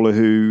footballer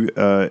who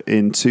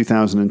in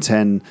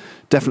 2010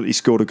 definitely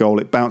scored a goal?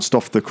 It bounced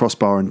off the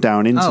crossbar and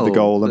down into the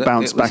goal and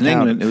bounced back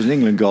out. It was an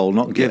England goal,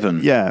 not given.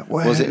 Yeah.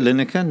 Was it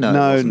Lineker?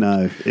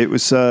 No. It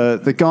was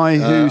the guy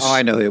who's.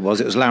 I know who it was.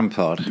 It was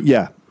Lampard.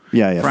 Yeah.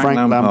 Frank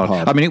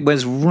Lampard. I mean, it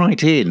was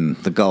right in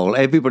the goal.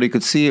 Everybody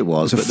could see it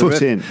was. It was a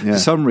foot in, yeah. For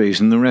some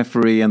reason, the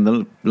referee and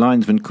the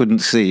linesman couldn't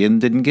see and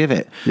didn't give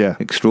it. Yeah.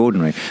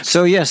 Extraordinary.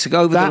 So, yes,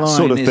 over That the line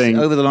sort of thing.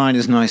 Over the line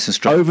is nice and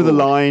straightforward. Over the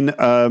line,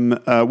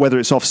 whether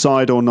it's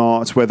offside or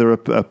not, whether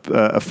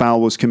a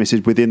foul was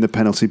committed within the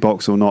penalty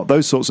box or not,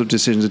 those sorts of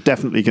decisions are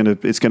definitely going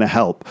to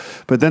help.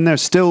 But then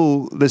there's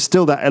still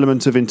that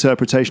element of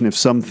interpretation of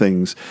some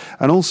things,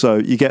 and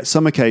also you get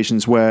some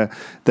occasions where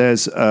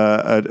there's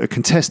a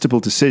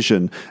contestable decision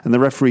and the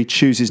referee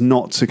chooses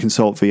not to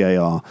consult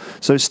VAR.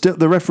 So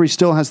the referee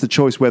still has the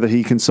choice whether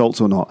he consults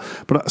or not.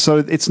 But so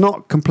it's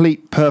not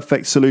complete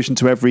perfect solution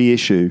to every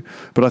issue.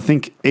 But I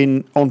think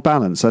on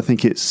balance, I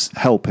think it's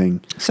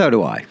helping. So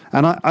do I.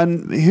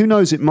 And who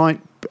knows? It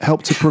might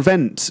help to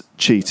prevent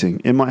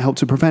cheating. It might help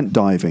to prevent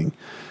diving.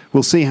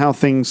 We'll see how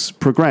things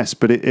progress,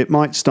 but it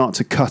might start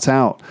to cut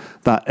out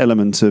that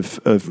element of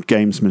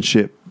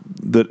gamesmanship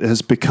that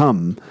has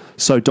become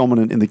so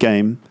dominant in the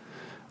game.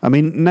 I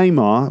mean,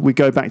 Neymar, we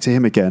go back to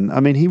him again.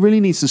 I mean, he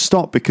really needs to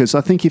stop, because I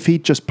think if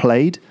he'd just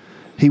played,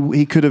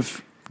 he could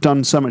have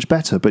done so much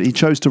better, but he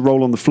chose to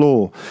roll on the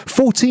floor.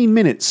 14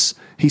 minutes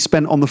he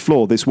spent on the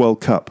floor this World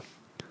Cup.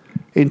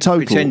 In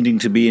total. Pretending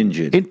to be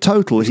injured. In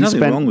total, There's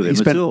nothing wrong with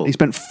him at all. He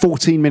spent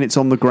 14 minutes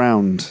on the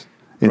ground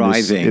in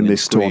Writhing this and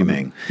screaming.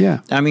 tournament.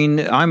 Yeah. I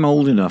mean, I'm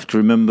old enough to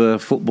remember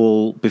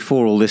football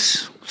before all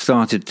this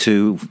started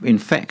to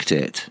infect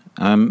it.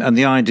 And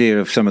the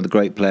idea of some of the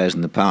great players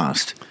in the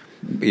past,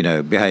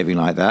 behaving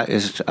like that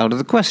is out of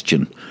the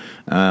question.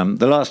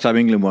 The last time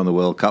England won the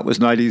World Cup was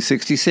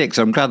 1966.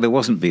 I'm glad there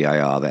wasn't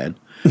VAR then,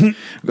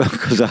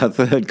 because our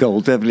third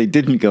goal definitely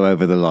didn't go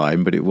over the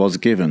line, but it was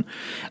given.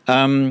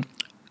 The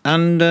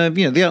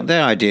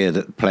idea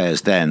that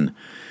players then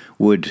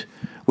would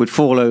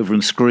fall over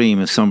and scream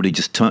if somebody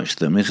just touched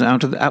them is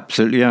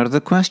absolutely out of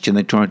the question.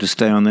 They tried to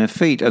stay on their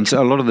feet, and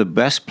so a lot of the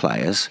best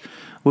players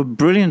were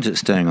brilliant at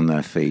staying on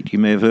their feet. You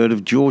may have heard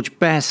of George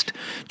Best.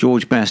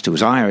 George Best, who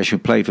was Irish, who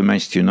played for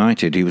Manchester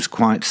United. He was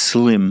quite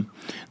slim,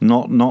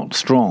 not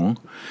strong.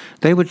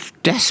 They would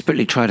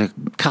desperately try to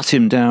cut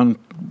him down,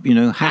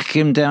 hack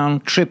him down,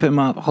 trip him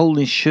up, hold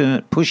his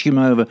shirt, push him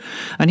over,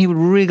 and he would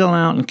wriggle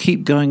out and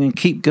keep going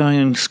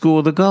and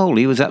score the goal.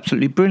 He was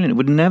absolutely brilliant. It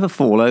would never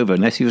fall over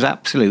unless he was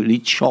absolutely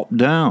chopped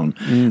down.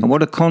 And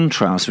what a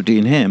contrast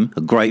between him,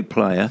 a great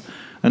player,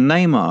 and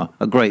Neymar,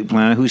 a great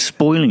player who's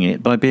spoiling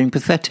it by being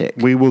pathetic.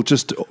 We will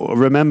just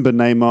remember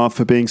Neymar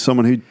for being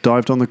someone who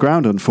dived on the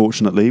ground,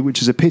 unfortunately,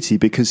 which is a pity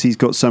because he's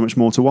got so much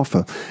more to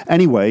offer.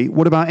 Anyway,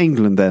 what about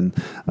England then?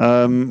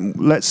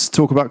 Let's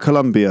talk about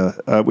Colombia,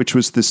 which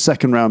was the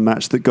second round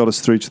match that got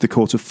us through to the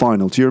quarter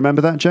final. Do you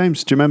remember that,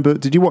 James?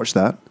 Did you watch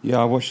that? Yeah,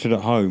 I watched it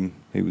at home.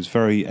 It was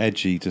very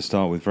edgy to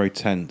start with, very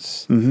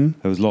tense. Mm-hmm.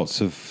 There was lots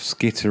of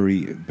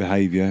skittery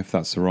behaviour, if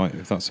that's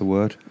a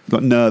word.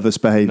 Like nervous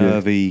behaviour.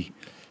 Nervy.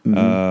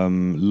 A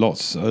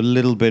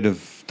little bit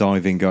of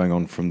diving going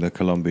on from the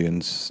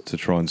Colombians to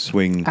try and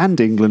swing. And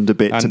England a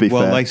bit, to be fair.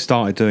 Well, they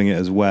started doing it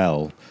as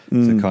well.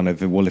 To kind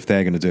of, well, if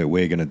they're going to do it,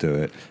 we're going to do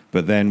it.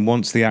 But then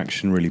once the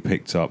action really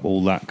picked up,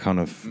 all that kind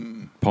of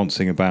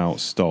poncing about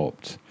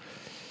stopped.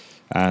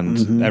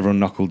 And everyone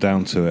knuckled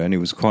down to it, and it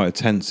was quite a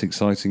tense,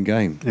 exciting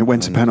game. It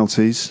went to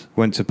penalties.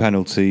 Went to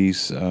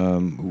penalties. It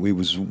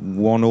was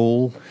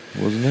 1-1,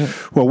 wasn't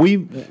it? Well,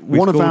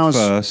 one of scored ours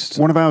first.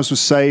 One of ours was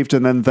saved,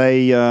 and then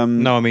they.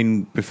 No, I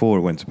mean before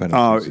it went to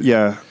penalties. Oh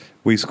yeah,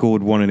 we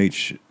scored one in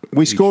each.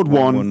 We scored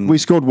one. We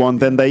scored one.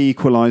 Then they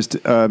equalised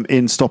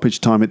in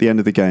stoppage time at the end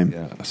of the game.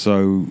 Yeah.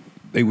 So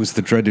it was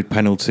the dreaded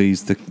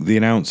penalties. The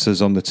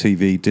announcers on the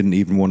TV didn't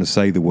even want to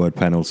say the word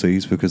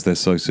penalties because they're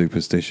so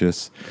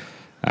superstitious.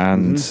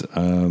 And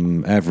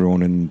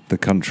everyone in the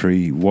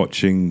country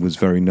watching was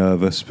very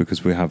nervous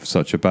because we have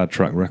such a bad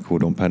track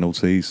record on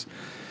penalties.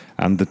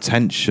 And the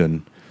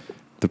tension,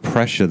 the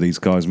pressure these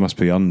guys must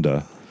be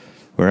under,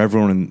 where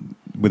everyone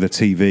with a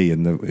TV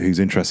and who's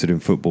interested in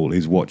football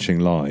is watching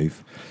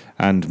live,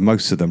 and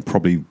most of them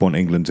probably want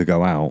England to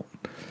go out.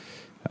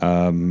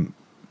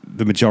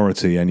 The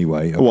majority,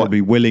 anyway, are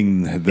probably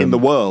willing them, in the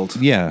world.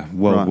 Yeah,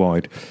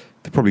 worldwide. Right.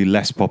 They're probably a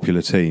less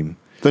popular team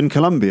than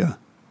Colombia.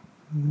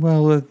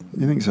 Well,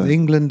 you think so?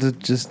 England are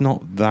just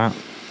not that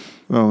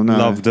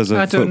loved as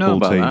a football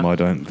team, I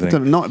don't think.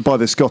 Not by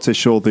the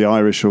Scottish or the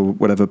Irish or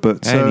whatever,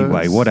 but...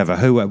 Anyway, whatever.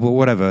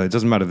 It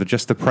doesn't matter.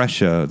 Just the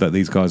pressure that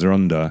these guys are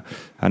under,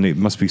 and it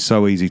must be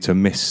so easy to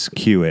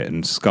miscue it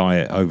and sky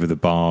it over the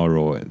bar,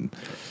 or,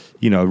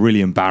 a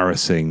really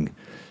embarrassing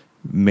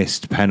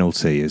missed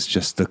penalty is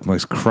just the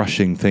most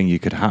crushing thing you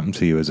could happen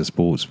to you as a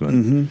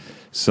sportsman.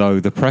 So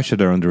the pressure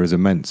they're under is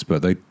immense,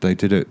 but they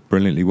did it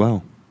brilliantly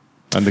well.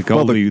 And the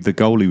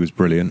goalie was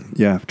brilliant.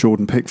 Yeah,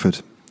 Jordan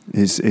Pickford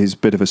is a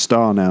bit of a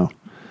star now.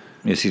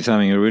 Yes, he's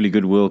having a really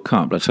good World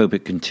Cup. Let's hope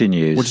it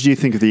continues. What did you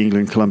think of the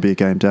England-Colombia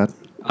game, Dad?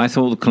 I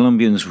thought the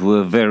Colombians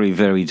were very,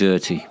 very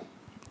dirty.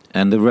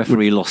 And the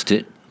referee lost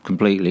it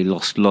completely,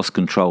 lost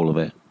control of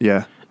it.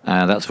 Yeah.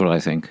 That's what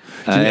I think.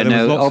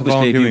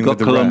 Obviously, if you've got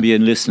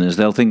Colombian listeners,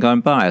 they'll think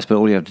I'm biased, but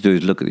all you have to do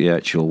is look at the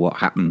actual what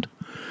happened.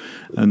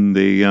 And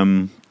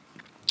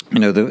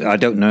I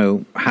don't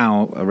know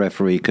how a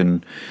referee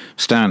can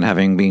stand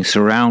having been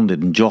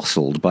surrounded and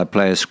jostled by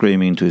players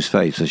screaming into his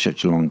face for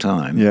such a long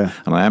time. Yeah.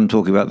 And I am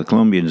talking about the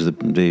Colombians.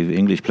 The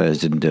English players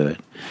didn't do it.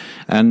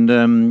 And,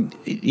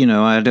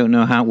 I don't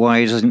know why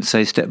he doesn't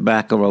say step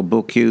back or I'll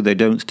book you. They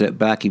don't step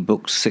back. He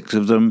books 6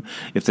 of them.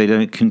 If they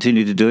don't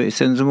continue to do it, he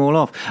sends them all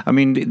off. I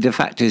mean, the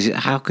fact is,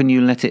 how can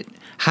you let it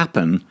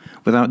happen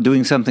without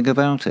doing something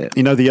about it?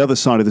 The other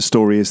side of the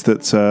story is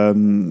that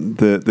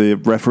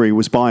the referee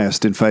was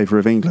biased in favour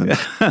of England.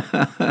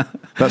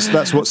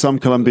 That's what some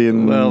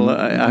Colombian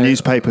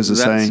newspapers are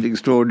saying. That's an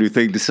extraordinary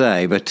thing to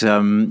say, but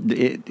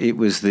it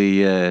was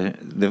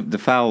the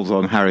fouls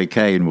on Harry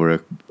Kane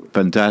were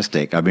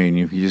fantastic. I mean,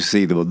 you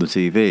see them on the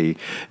TV,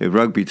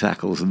 rugby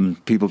tackles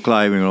and people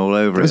climbing all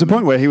over him. There's a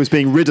point where he was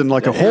being ridden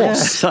like a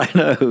horse. Yes, I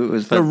know. It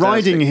was fantastic. They're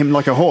riding him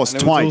like a horse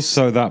twice. There was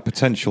also that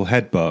potential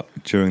headbutt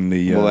during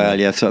the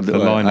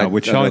lineup,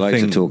 which I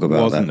think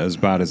wasn't as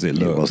bad as it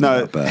looked.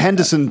 No,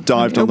 Henderson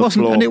dived on the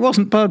floor. And it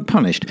wasn't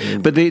punished.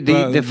 But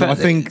I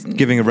think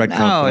giving a red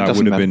card for that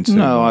would have been too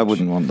much. I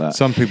wouldn't want that.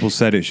 Some people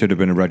said it should have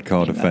been a red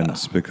card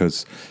offence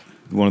because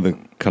one of the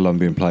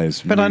Colombian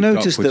players moved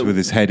upwards with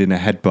his head in a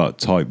headbutt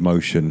type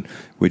motion,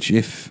 which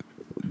if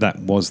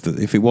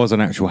it was an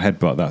actual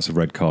headbutt, that's a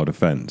red card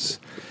offence.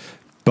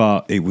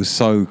 But it was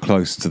so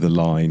close to the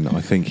line.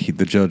 I think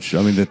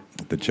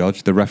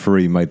the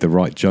referee made the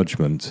right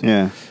judgment.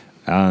 Yeah.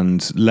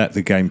 And let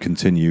the game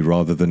continue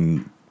rather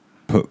than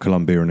put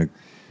Colombia in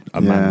a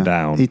man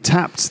down. He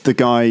tapped the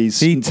guy's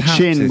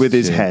chin with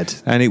his head,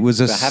 and it was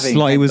a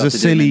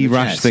silly,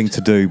 rash thing to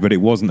do, but it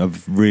wasn't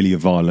really a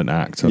violent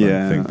act. I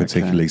don't think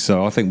particularly. Okay.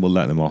 So I think we'll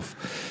let them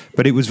off.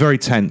 But it was very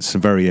tense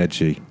and very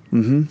edgy.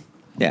 Mm-hmm.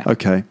 Yeah.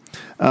 Okay.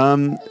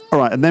 All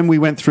right, and then we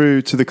went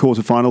through to the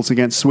quarterfinals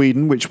against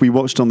Sweden, which we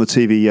watched on the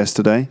TV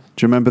yesterday.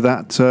 Do you remember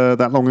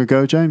that long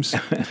ago, James?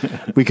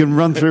 We can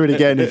run through it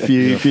again if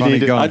you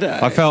need it.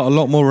 I felt a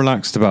lot more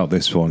relaxed about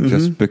this one,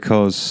 just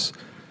because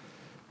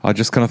I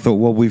just kind of thought,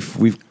 well,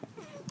 we've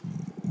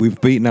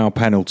beaten our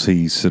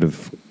penalties, sort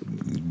of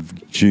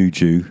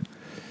juju,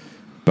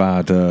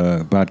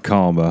 bad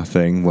karma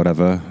thing,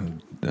 whatever,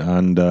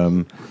 and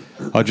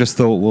I just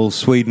thought, well,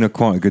 Sweden are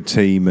quite a good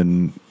team,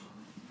 and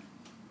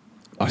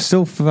I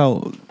still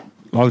felt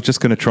I was just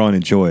going to try and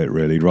enjoy it,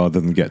 really, rather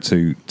than get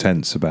too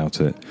tense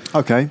about it.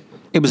 Okay.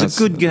 It was a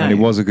good game. And it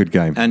was a good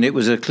game. And it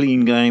was a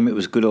clean game. It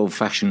was a good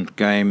old-fashioned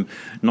game.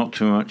 Not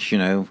too much,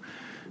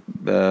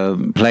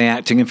 play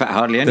acting. In fact,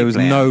 hardly any. There was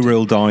no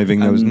real diving.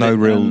 There was no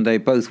real. And they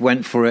both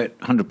went for it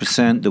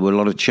 100%. There were a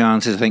lot of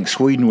chances. I think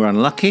Sweden were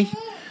unlucky.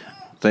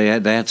 They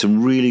had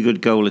some really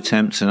good goal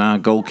attempts, and our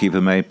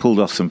goalkeeper pulled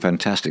off some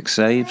fantastic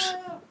saves.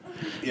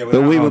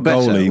 But we were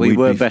better. We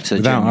were better.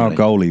 Without our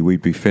generally. goalie,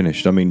 we'd be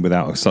finished. I mean,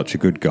 without such a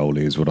good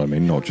goalie is what I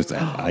mean, not just a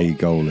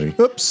goalie.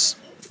 Oops.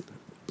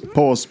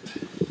 Pause.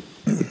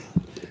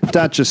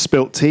 Dad just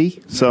spilt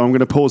tea, so I'm going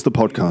to pause the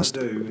podcast.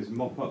 What you do is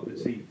mop up the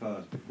tea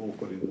first before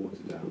putting water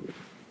down.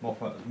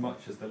 Mop up as much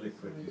as the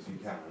liquid as you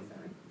can.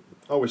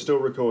 Oh, we're still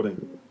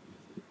recording.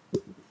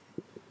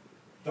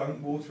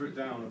 Don't water it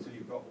down until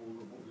you've got all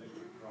the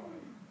liquid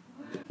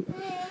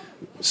dry.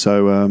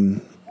 So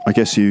I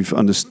guess you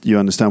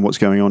understand what's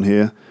going on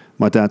here.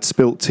 My dad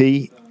spilt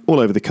tea all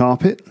over the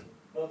carpet,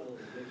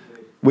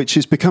 which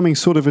is becoming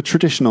sort of a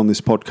tradition on this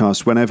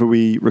podcast. Whenever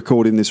we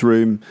record in this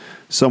room,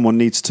 someone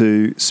needs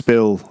to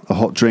spill a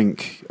hot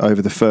drink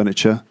over the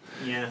furniture.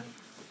 Yeah.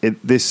 In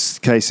this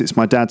case, it's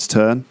my dad's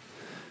turn,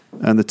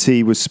 and the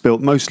tea was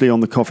spilt mostly on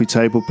the coffee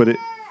table,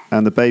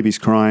 and the baby's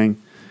crying.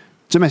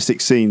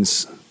 Domestic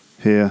scenes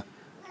here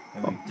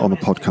on the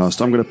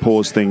podcast. I'm going to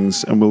pause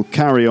things, and we'll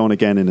carry on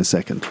again in a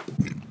second.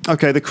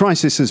 Okay, the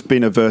crisis has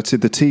been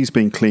averted. The tea's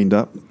been cleaned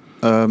up.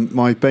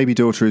 My baby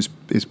daughter is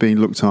being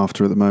looked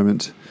after at the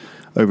moment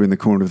over in the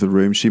corner of the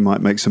room. She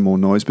might make some more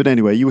noise. But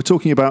anyway, you were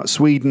talking about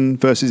Sweden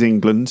versus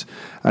England,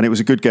 and it was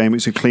a good game. It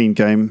was a clean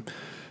game.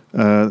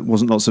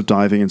 Wasn't lots of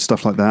diving and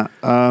stuff like that.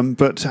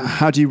 But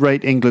how do you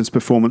rate England's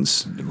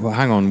performance? Well,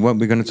 hang on. Weren't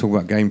we going to talk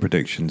about game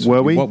predictions?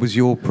 Were we? What was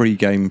your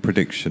pre-game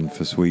prediction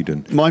for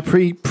Sweden? My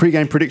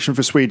pre-game prediction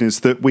for Sweden is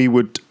that it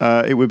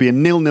would be a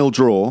 0-0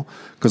 draw,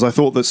 because I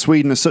thought that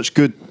Sweden are such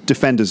good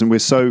defenders and we're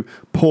so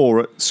poor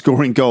at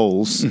scoring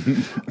goals.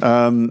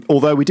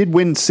 Although we did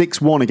win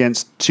 6-1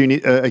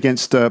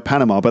 against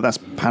Panama, but that's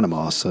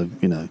Panama, so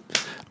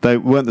they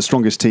weren't the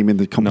strongest team in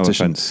the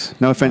competition.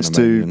 No offense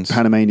to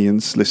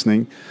Panamanians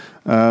listening.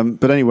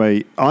 But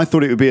anyway, I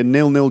thought it would be a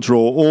 0-0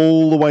 draw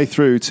all the way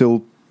through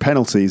till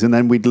penalties, and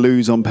then we'd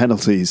lose on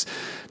penalties,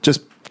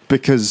 just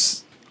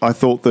because I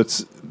thought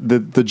that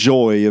the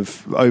joy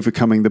of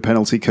overcoming the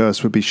penalty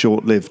curse would be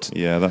short-lived.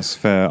 Yeah, that's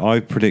fair.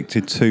 I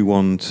predicted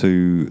 2-1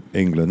 to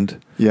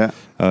England. Yeah.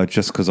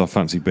 Just because I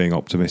fancy being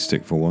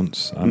optimistic for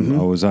once. And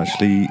I was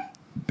actually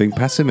being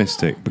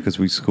pessimistic because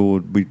we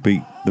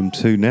beat them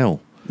 2-0.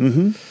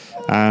 Mm-hmm.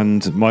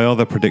 And my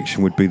other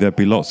prediction would be there'd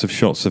be lots of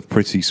shots of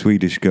pretty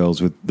Swedish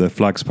girls with their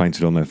flags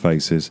painted on their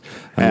faces,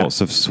 and lots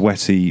of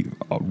sweaty,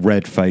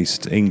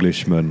 red-faced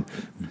Englishmen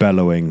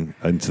bellowing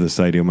into the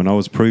stadium. And I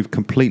was proved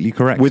completely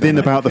correct within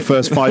about the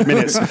first 5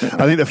 minutes.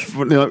 I think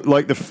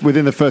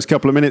within the first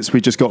couple of minutes, we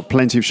just got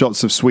plenty of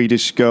shots of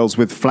Swedish girls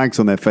with flags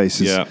on their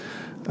faces. Yeah.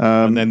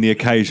 And then the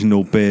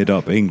occasional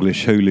beard-up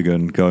English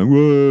hooligan going,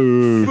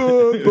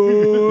 whoa!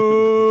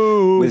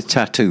 With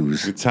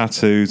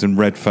tattoos and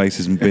red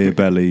faces and beer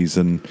bellies.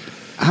 And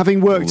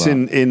having worked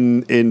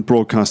in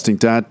broadcasting,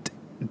 Dad,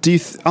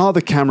 are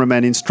the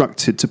cameramen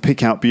instructed to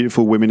pick out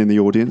beautiful women in the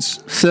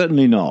audience?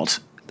 Certainly not.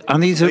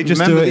 And these are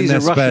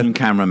Russian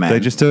cameramen. They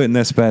just do it in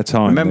their spare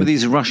time. Remember,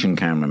 these are Russian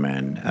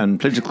cameramen, and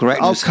political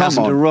correctness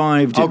hasn't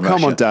arrived in Russia.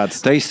 Come on, Dad.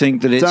 They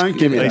think that the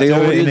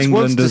audience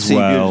wants to see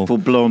beautiful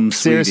blonde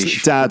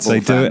Swedish Dad. They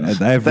do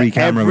it. Every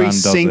cameraman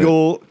does it. Every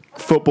single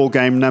football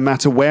game, no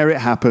matter where it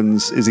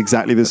happens, is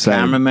exactly the same.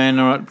 Cameramen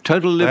are at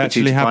total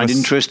liberty to find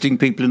interesting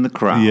people in the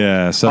crowd.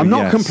 Yeah, so I'm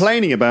not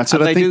complaining about it.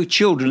 And they do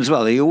children as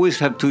well. They always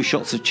have 2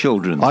 shots of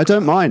children. I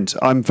don't mind.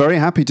 I'm very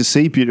happy to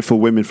see beautiful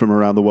women from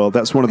around the world.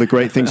 That's one of the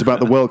great things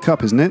about the World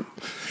Cup, isn't it?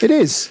 It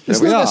is.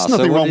 There's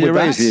nothing wrong with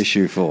that. Raise the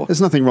issue for?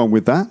 There's nothing wrong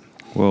with that.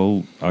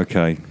 Well,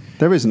 okay.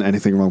 There isn't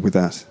anything wrong with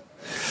that.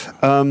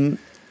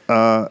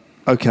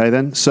 Okay,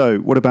 then. So,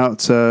 what about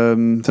the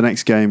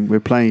next game? We're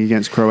playing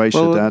against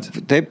Croatia, Dad.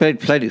 They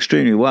played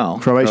extremely well.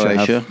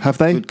 Croatia. Have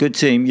they? Good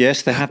team.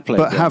 Yes, they have played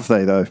well. But have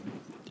they, though?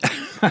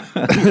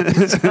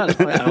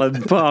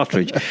 Alan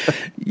Partridge.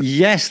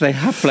 Yes, they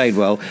have played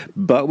well,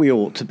 but we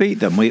ought to beat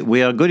them.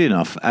 We are good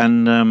enough.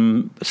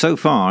 And so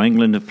far,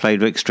 England have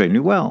played extremely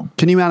well.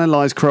 Can you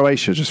analyse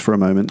Croatia just for a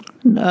moment?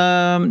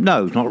 No,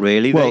 not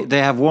really. Well, they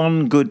have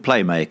one good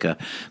playmaker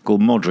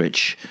called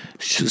Modric.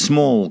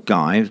 Small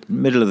guy,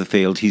 middle of the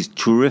field. He's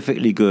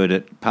terrifically good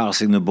at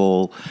passing the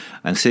ball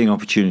and seeing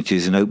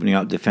opportunities and opening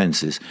up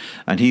defences.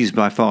 And he's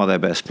by far their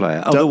best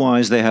player.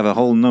 Otherwise, they have a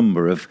whole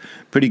number of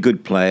pretty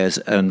good players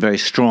and very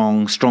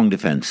strong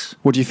defence.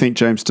 What do you think,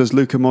 James? Does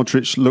Luka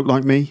Modric look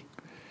like me?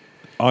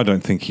 I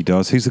don't think he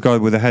does. He's the guy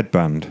with a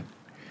headband.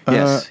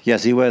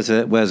 Yes, he wears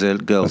a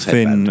girl's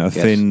headband. A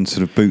thin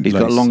sort of bootlace. He's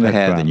got longer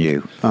hair than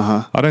you.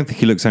 Uh-huh. I don't think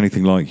he looks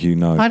anything like you,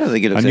 no. I don't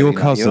think he looks anything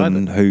like you.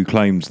 And your cousin, who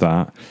claims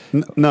that...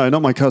 No,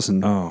 not my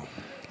cousin. Oh.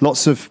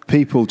 Lots of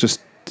people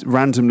just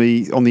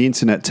randomly on the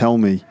internet tell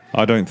me.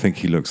 I don't think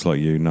he looks like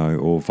you, no,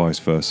 or vice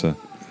versa.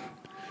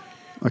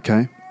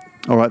 Okay.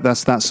 All right,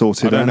 that's that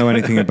sorted. I don't know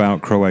anything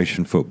about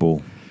Croatian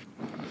football.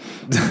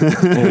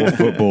 Or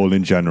football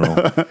in general.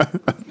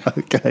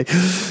 Okay.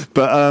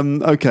 But,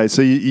 okay,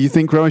 so you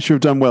think Croatia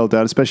have done well,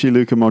 Dad, especially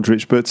Luka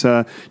Modric, but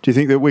do you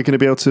think that we're going to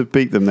be able to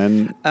beat them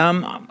then?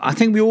 I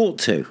think we ought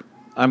to.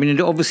 I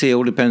mean, obviously it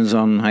all depends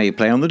on how you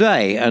play on the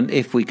day, and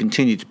if we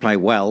continue to play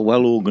well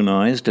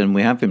organised, and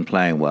we have been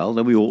playing well,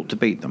 then we ought to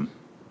beat them.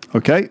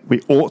 Okay,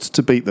 we ought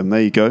to beat them.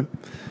 There you go.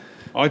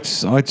 I'd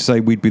say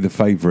we'd be the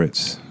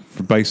favourites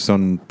based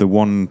on the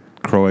one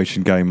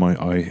Croatian game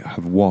I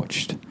have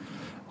watched.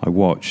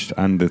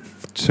 And the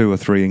 2 or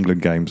 3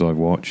 England games I've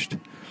watched.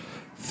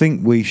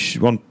 Think we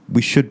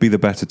should be the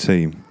better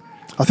team.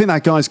 I think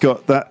that guy's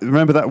got that.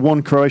 Remember that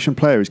one Croatian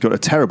player who's got a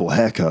terrible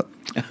haircut?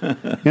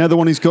 The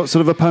one who's got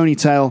sort of a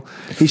ponytail.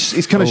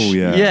 He's kind of. Oh,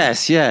 yeah.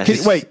 Yes.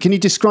 Can you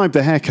describe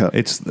the haircut?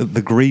 It's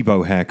the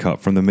Grebo haircut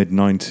from the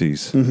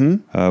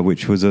mid-90s,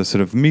 which was a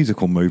sort of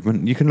musical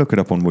movement. You can look it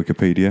up on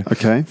Wikipedia.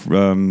 Okay.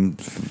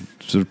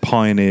 Sort of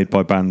pioneered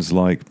by bands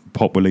like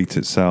Pop Will Eat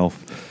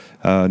Itself,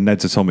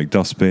 Ned's Atomic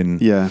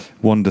Dustbin,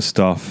 Wonder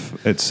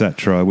Stuff,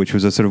 etc., which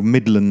was a sort of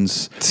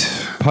Midlands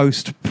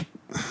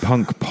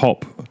post-punk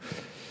pop.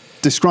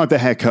 Describe the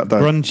haircut, though.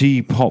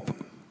 Grungy pop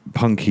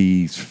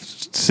punky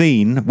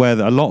scene where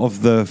a lot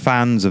of the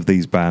fans of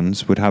these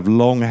bands would have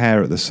long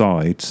hair at the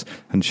sides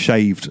and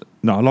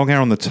long hair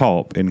on the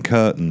top in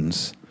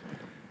curtains.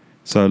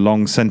 So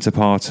long centre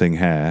parting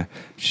hair,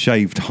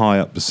 shaved high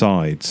up the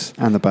sides.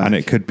 And the back. And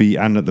at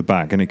the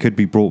back. And it could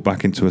be brought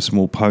back into a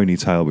small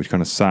ponytail which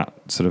kind of sat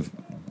sort of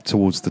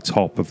towards the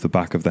top of the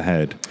back of the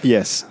head.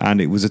 Yes.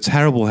 And it was a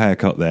terrible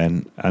haircut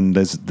then, and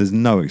there's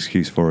no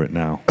excuse for it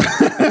now.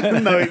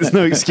 No, there's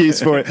no excuse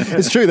for it.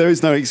 It's true, there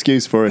is no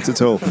excuse for it at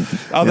all.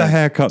 Other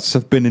haircuts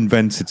have been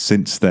invented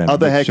since then.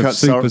 Other which have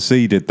haircuts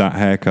superseded that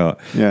haircut.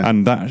 Yeah.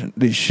 And that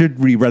it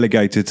should be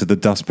relegated to the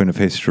dustbin of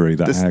history,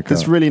 haircut.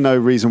 There's really no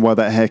reason why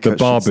that haircut...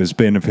 The barber's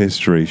bin of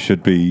history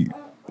should be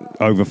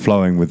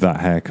overflowing with that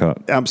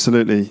haircut.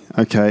 Absolutely.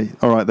 Okay.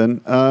 All right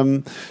then.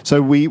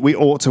 So we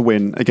ought to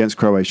win against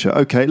Croatia.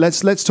 Okay.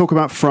 Let's talk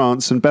about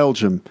France and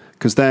Belgium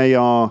because they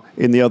are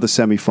in the other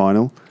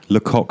semi-final. Le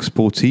Coq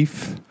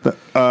Sportif.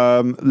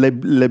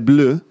 Les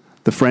Bleus,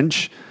 the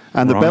French,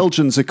 and the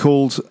Belgians are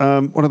called.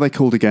 What are they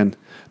called again?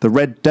 The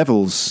Red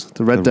Devils.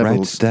 The Red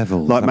Devils.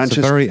 Like That's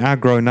Manchester. a very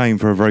aggro name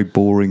for a very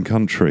boring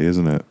country,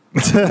 isn't it?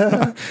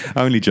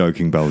 Only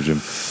joking,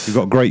 Belgium. You've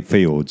got great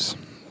fields.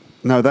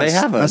 No, They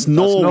haven't. that's That's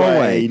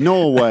Norway.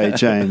 Norway,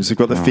 James. They've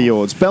got the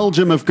fjords.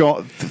 Belgium have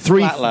got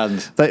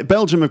Flatland.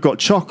 Belgium have got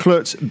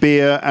chocolate,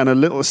 beer, and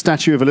a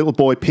statue of a little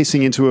boy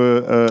pissing into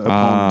a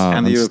pond.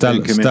 And the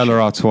European Commission. Stella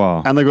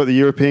Artois. And they've got the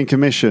European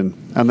Commission,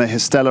 and they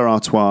have Stella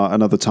Artois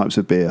and other types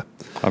of beer.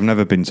 I've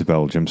never been to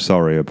Belgium.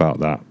 Sorry about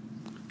that.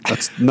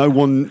 That's no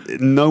one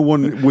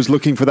was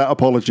looking for that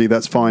apology.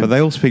 That's fine. But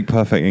they all speak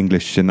perfect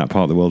English in that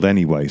part of the world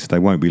anyway, so they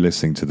won't be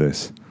listening to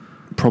this.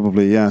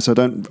 Probably, yeah. So I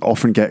don't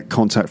often get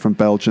contact from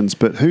Belgians,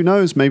 but who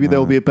knows? Maybe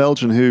there'll be a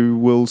Belgian who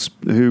will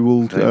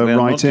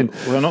write in.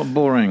 We're not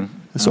boring.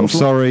 I'm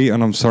sorry,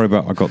 and I'm sorry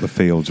about I got the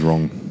fields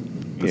wrong.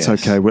 It's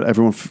okay.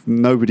 Well,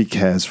 nobody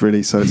cares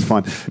really, so it's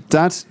fine.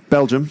 Dad,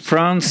 Belgium.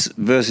 France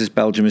versus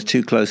Belgium is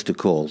too close to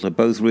call. They're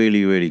both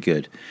really, really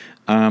good.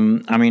 I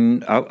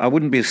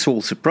wouldn't be at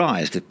all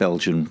surprised if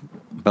Belgium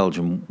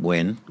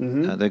win.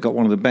 Mm-hmm. They've got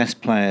one of the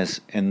best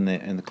players in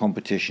the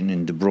competition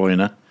in De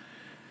Bruyne.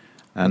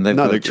 And they've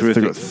got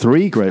they've got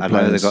 3 great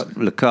players. They've got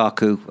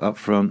Lukaku up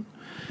front,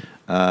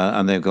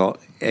 and they've got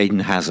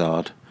Eden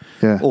Hazard.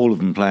 Yeah. All of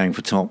them playing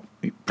for top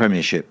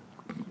Premiership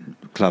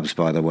clubs,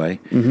 by the way.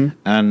 Mm-hmm.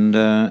 And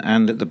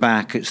at the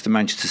back, it's the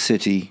Manchester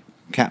City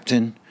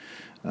captain,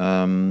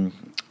 Company.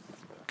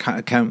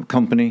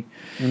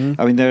 Mm-hmm.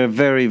 I mean, they're a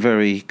very,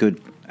 very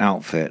good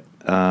outfit.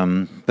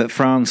 But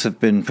France have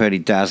been pretty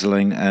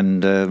dazzling,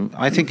 and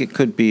I think it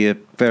could be a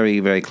very,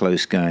 very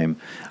close game.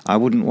 I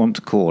wouldn't want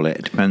to call it.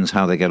 It depends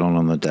how they get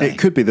on the day. It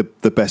could be the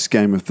best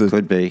game of the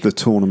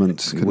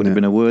tournament. It would have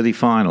been a worthy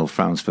final,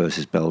 France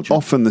versus Belgium.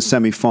 Often the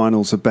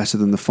semi-finals are better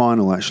than the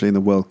final, actually, in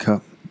the World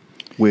Cup,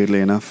 weirdly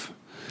enough.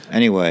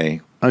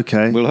 Anyway,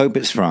 okay, we'll hope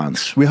it's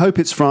France. We hope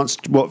it's France,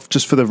 what,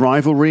 just for the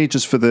rivalry,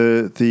 just for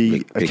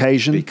the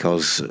occasion?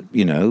 Because,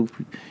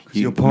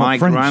 French my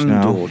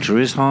granddaughter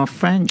is half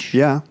French.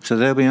 Yeah. So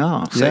there we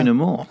are. Say no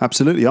more.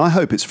 Absolutely. I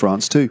hope it's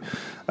France too.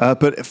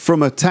 But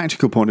from a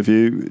tactical point of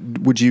view,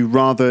 would you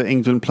rather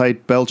England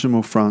played Belgium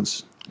or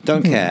France?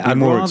 Don't care. I'd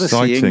more rather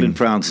exciting. see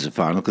England-France as a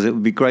final because it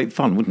would be great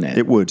fun, wouldn't it?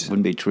 It would.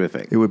 Wouldn't be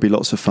terrific. It would be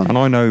lots of fun. And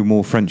I know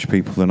more French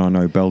people than I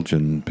know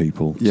Belgian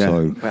people. Yeah.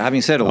 So But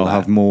having said all I'll that,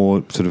 have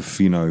more sort of,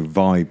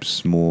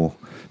 vibes, more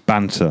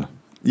banter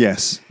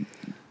Yes.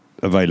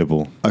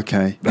 available.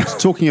 Okay.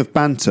 Talking of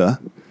banter,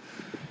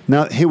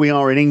 now here we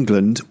are in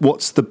England.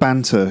 What's the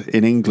banter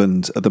in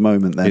England at the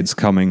moment then? It's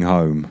coming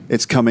home.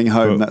 It's coming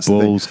home. That's the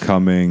thing. Football's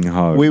coming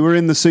home. We were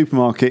in the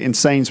supermarket in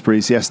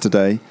Sainsbury's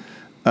yesterday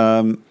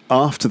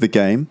after the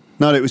game.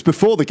 No, it was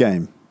before the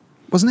game,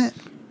 wasn't it?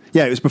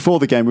 Yeah, it was before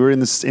the game. We were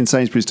in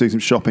Sainsbury's doing some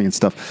shopping and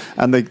stuff.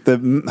 And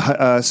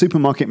the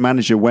supermarket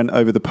manager went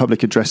over the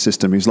public address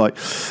system. He was like,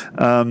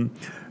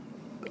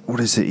 what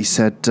is it? He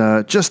said,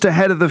 just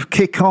ahead of the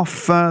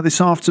kick-off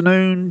this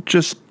afternoon,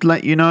 just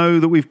let you know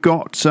that we've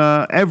got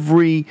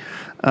every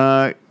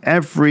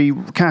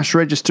cash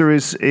register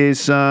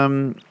is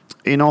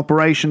in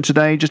operation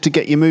today just to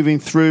get you moving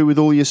through with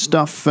all your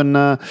stuff. And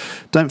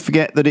don't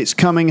forget that it's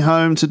coming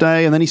home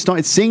today. And then he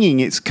started singing,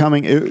 it's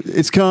coming home,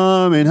 it's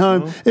coming,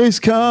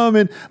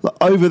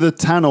 over the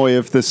tannoy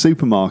of the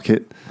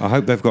supermarket. I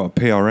hope they've got a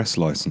PRS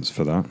license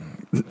for that.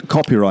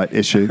 Copyright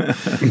issue.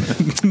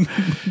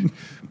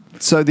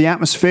 So the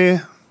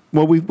atmosphere.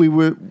 Well,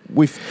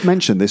 we've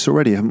mentioned this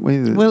already, haven't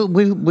we? Well,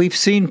 we've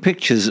seen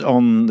pictures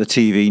on the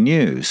TV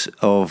news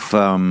of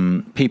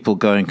people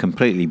going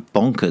completely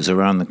bonkers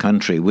around the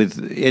country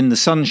in the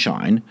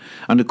sunshine,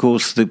 and of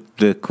course the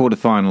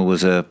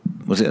quarterfinal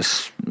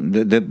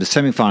the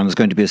semi-final is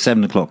going to be a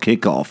 7:00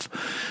 kickoff,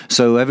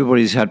 so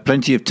everybody's had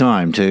plenty of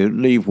time to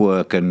leave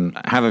work and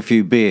have a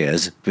few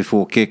beers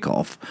before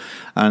kickoff,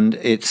 and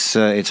it's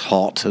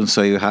hot, and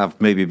so you have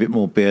maybe a bit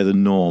more beer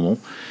than normal.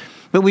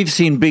 But we've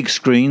seen big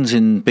screens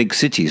in big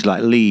cities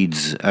like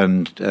Leeds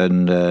and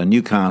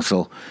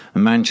Newcastle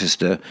and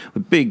Manchester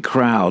with big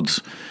crowds.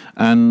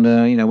 And,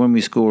 when we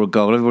score a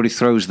goal, everybody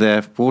throws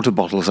their water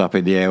bottles up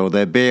in the air or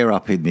their beer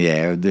up in the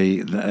air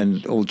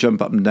and all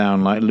jump up and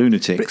down like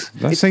lunatics.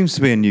 That seems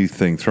to be a new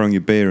thing, throwing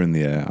your beer in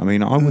the air. I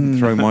mean, I wouldn't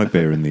throw my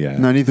beer in the air.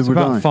 No, neither would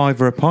I. It's about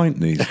 $5 a pint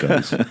these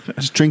days.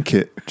 Just drink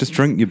it. Just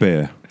drink your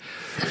beer.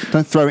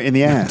 Don't throw it in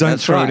the air. Don't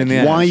throw it in the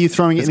air. Why are you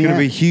throwing it in the air? There's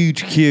going to be a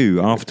huge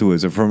queue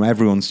afterwards from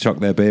everyone's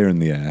chucked their beer in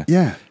the air.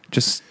 Yeah.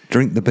 Just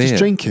drink the beer. Just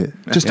drink it.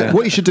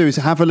 What you should do is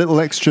have a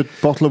little extra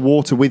bottle of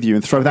water with you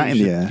and throw that in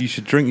the air. You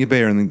should drink your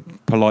beer and then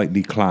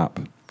politely clap.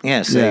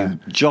 Yes,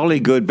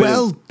 jolly good bit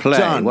of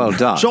play. Well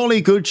done.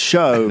 Jolly good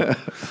show.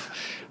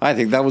 I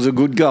think that was a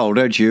good goal,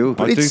 don't you?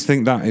 I do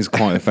think that is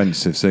quite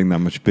offensive, seeing that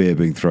much beer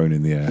being thrown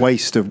in the air.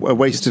 Waste of beer.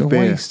 Waste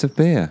of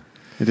beer.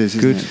 It is,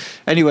 good. Isn't it?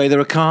 Anyway, there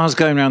are cars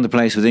going around the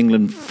place with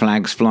England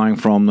flags flying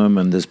from them,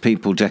 and there's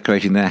people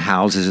decorating their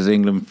houses with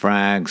England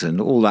flags, and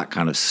all that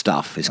kind of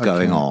stuff is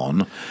going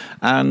on.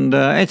 And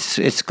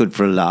it's good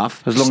for a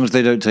laugh, as long as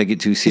they don't take it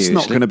too seriously.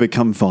 It's not going to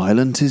become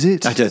violent, is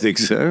it? I don't think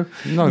so.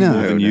 No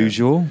more than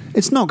usual.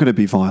 It's not going to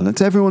be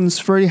violent. Everyone's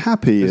very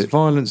happy. There's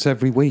violence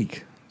every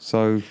week.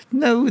 So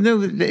No,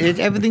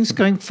 everything's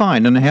going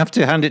fine, and I have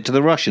to hand it to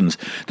the Russians.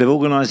 They've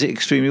organised it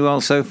extremely well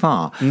so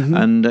far,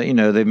 and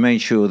they've made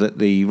sure that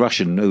the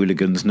Russian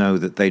hooligans know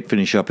that they'd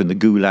finish up in the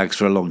gulags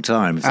for a long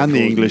time. And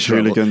the English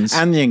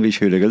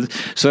hooligans.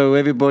 So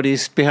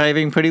everybody's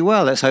behaving pretty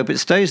well. Let's hope it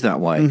stays that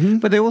way.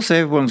 But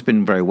everyone's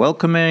been very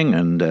welcoming,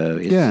 and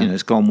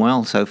it's gone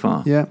well so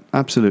far. Yeah,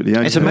 absolutely.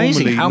 It's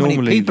amazing how many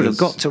people have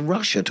got to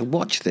Russia to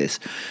watch this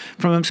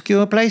from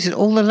obscure places.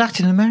 All the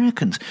Latin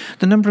Americans,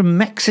 the number of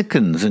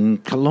Mexicans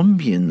and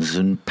Colombians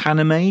and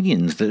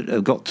Panamanians that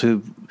have got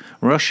to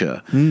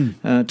Russia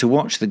to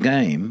watch the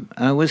game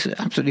was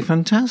absolutely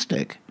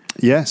fantastic.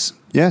 Yes.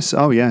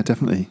 Oh, yeah,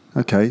 definitely.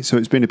 Okay, so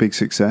it's been a big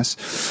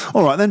success.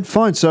 All right, then,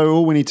 fine. So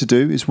all we need to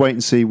do is wait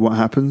and see what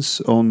happens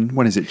on,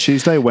 when is it,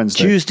 Tuesday or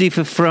Wednesday? Tuesday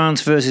for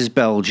France versus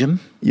Belgium.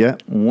 Yeah.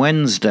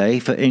 Wednesday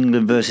for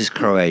England versus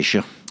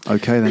Croatia.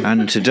 Okay, then.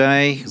 And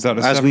today,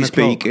 as we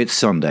speak, it's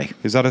Sunday.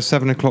 Is that a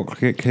 7:00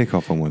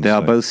 kickoff on Wednesday? They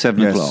are both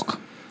 7:00.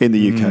 In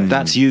the UK.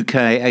 That's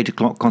UK,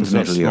 8:00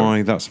 continental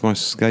Europe. That's my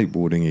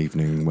skateboarding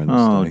evening Wednesday.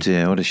 Oh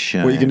dear, what a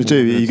shame. What are you going to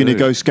do? Are you going to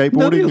go skateboarding?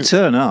 Nobody will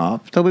turn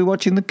up. They'll be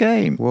watching the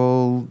game.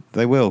 Well,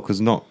 they will,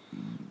 because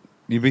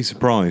you'd be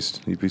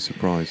surprised.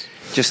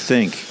 Just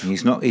think,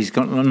 he's not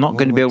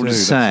going to be able to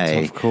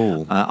say, That's a tough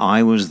call.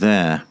 I was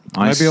there.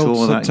 I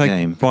saw that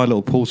game. Buy a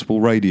little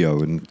portable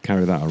radio and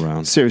carry that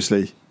around.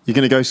 Seriously, you're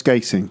going to go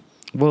skating?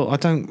 Well,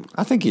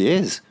 I think he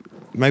is.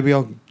 Maybe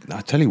I'll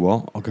tell you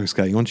what, I'll go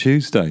skating on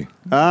Tuesday.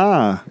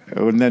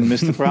 And then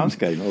miss the France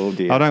game. Oh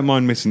dear. I don't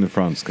mind missing the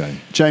France game.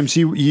 James,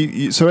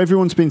 you so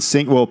everyone's been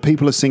singing, well,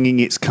 people are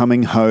singing It's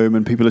Coming Home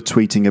and people are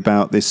tweeting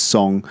about this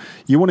song.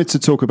 You wanted to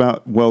talk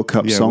about World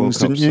Cup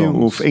songs, World Cup didn't you?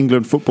 songs. Or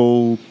England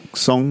football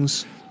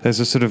songs?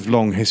 There's a sort of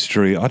long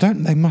history.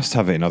 They must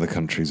have it in other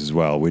countries as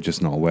well. We're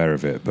just not aware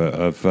of it. But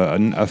of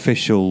an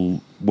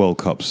official World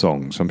Cup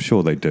songs, I'm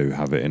sure they do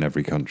have it in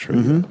every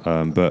country.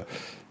 But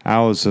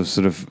ours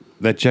are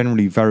they're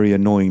generally very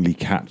annoyingly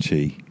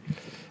catchy.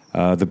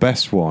 The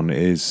best one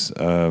is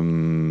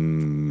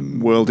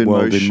World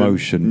in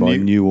Motion by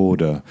New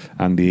Order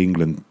and the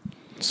England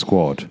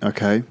squad.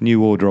 Okay.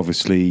 New Order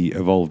obviously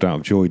evolved out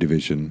of Joy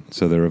Division,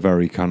 so they're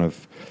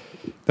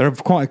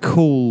quite a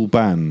cool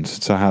band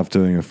to have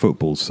doing a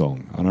football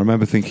song. And I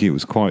remember thinking it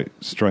was quite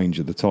strange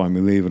at the time,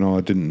 even though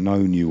I didn't know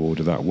New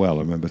Order that well.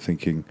 I remember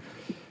thinking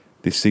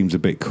this seems a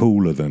bit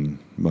cooler than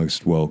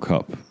most World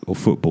Cup or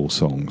football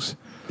songs.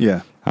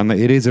 Yeah. And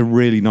it is a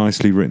really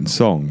nicely written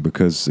song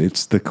because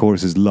the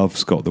chorus is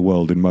 "Love's got the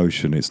world in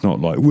motion." It's not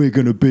like "we're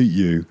going to beat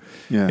you."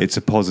 Yeah. It's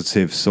a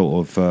positive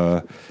sort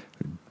of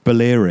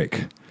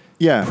Balearic,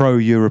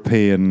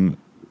 pro-European,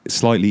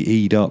 slightly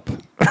E'd up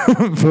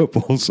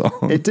football song.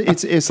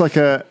 It's like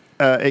a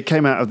it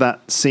came out of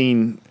that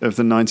scene of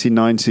the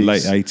 1990s.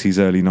 Late 80s,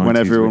 early 90s, When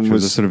everyone which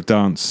was a was- sort of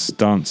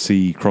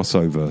dancey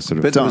crossover. Sort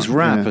of. But there was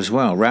rap yeah. as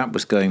well. Rap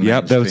was going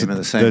Yep, there was mainstream at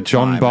the same the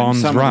John time. And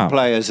Barnes some rap. of the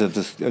players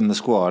in the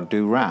squad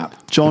do rap.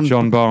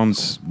 John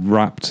Barnes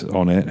rapped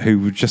on it,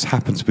 who just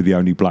happened to be the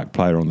only black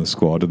player on the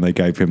squad, and they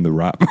gave him the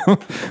rap,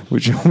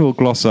 which we'll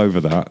gloss over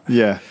that.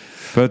 Yeah.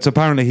 But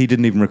apparently he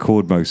didn't even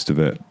record most of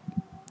it.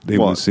 It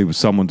What? was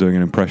someone doing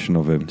an impression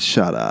of him.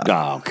 Shut up.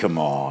 Oh, come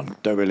on.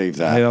 Don't believe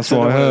that. Hey, that's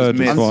what I heard.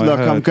 That's what I Look,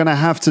 I'm heard. going to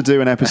have to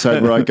do an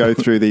episode where I go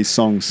through these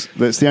songs.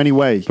 That's the only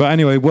way. But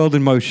anyway, World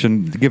in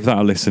Motion, give that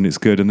a listen. It's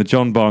good. And the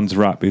John Barnes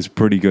rap is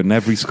pretty good. And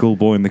every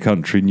schoolboy in the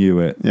country knew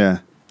it. Yeah.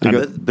 You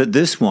got- But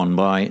this one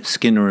by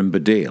Skinner and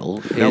Baddiel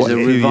is was a a few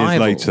years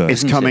revival. later. it's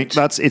isn't coming.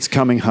 it? It's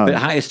coming home.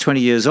 But it's 20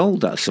 years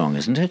old, that song,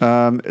 isn't it?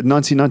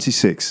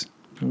 1996.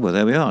 Well,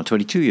 there we are,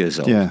 22 years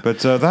old. Yeah. But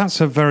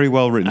that's a very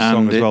well written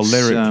song And as well, it's,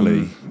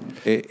 lyrically.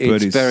 It's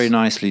it's- very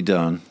nicely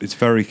done. It's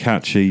very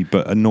catchy,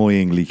 but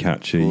annoyingly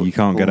catchy. You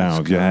can't get out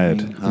of your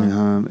head. Coming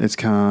home, it's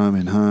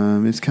coming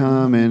home, it's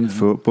coming,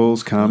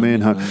 football's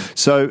coming home.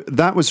 So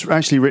that was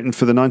actually written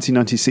for the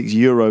 1996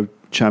 Euro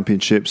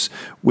Championships,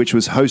 which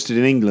was hosted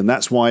in England.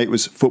 That's why it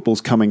was football's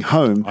coming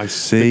home. I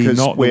see. because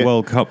Not the we're-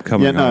 World Cup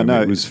coming Yeah, no, home.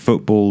 no. It was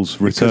football's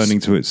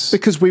returning to its...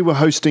 Because we were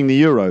hosting the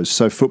Euros,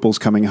 so football's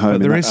coming home.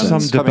 But there in is that some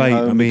sense. Coming debate.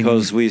 home I mean,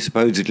 because we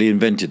supposedly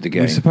invented the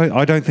game.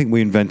 I don't think we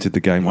invented the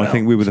game. I Well,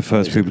 think we were the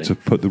first people to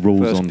supposedly. put the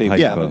rules First on people.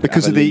 paper. Yeah,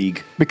 because Have of a the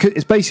league. because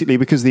it's basically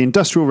because the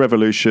Industrial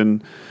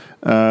Revolution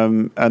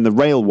and the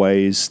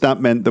railways.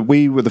 That meant that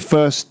we were the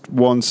first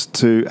ones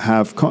to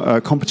have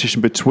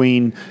competition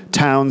between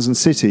towns and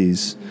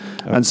cities,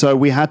 and so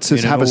we had to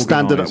In an have a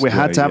standard. organised We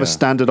had way, to have a yeah.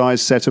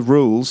 standardized set of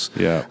rules.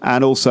 Yeah.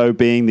 And also,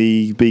 being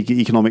the big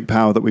economic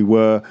power that we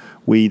were,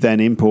 we then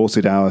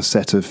imported our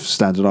set of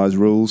standardized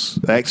rules,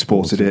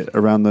 exported it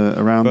around the.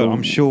 But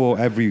I'm sure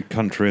every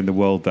country in the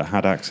world that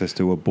had access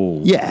to a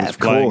ball Yeah, was of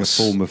playing course.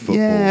 a form of football.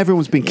 Yeah,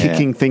 everyone's been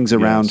kicking things Yeah,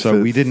 around. so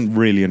for, we didn't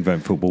really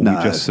invent football. No.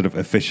 We just sort of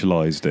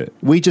officialized it.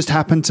 We just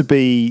happened to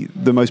be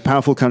the most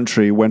powerful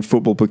country when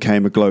football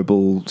became a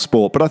global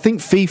sport. But I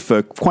think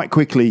FIFA quite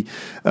quickly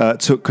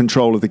took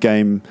control of the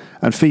game,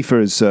 and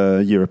FIFA is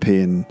a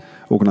European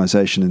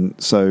organisation, and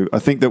so I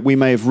think that we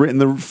may have written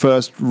the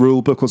first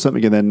rule book or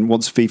something, and then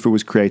once FIFA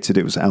was created,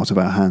 it was out of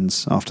our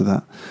hands after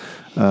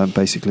that,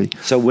 basically.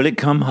 So will it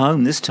come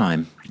home this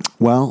time?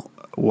 Well,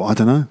 I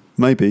don't know.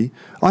 Maybe.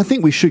 I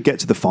think we should get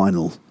to the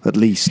final at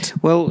least.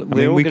 Well, I we're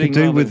mean, all we getting could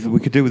do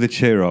rather- with a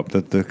cheer up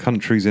that the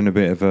country's in a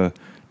bit of a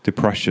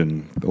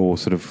depression or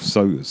sort of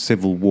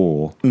civil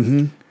war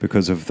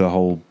because of the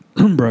whole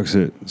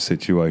Brexit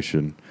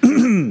situation,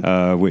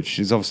 which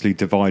has obviously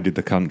divided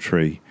the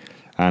country,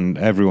 and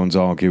everyone's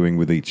arguing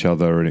with each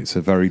other, and it's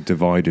a very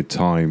divided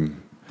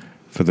time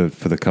for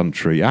the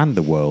country and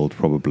the world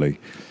probably,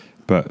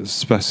 but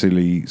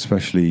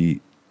especially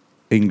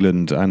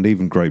England and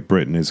even Great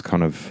Britain is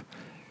kind of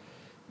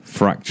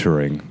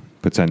fracturing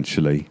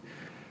potentially.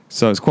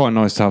 So it's quite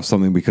nice to have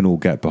something we can all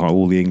get behind,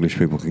 all the English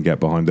people can get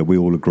behind, that we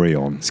all agree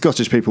on.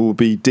 Scottish people will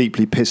be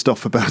deeply pissed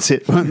off about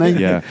it, won't they?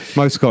 Yeah,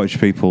 most Scottish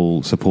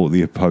people support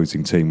the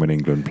opposing team when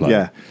England play.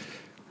 Yeah.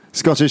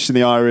 Scottish and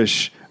the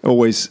Irish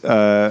always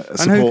And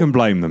support. who can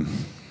blame them?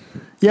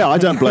 Yeah, I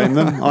don't blame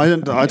them. I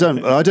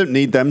don't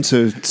need them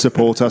to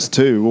support us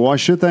too. Why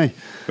should they?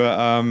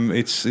 But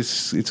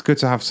it's good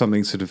to have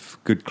something sort of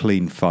good,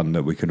 clean fun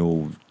that we can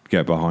all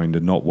get behind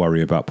and not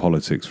worry about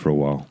politics for a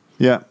while.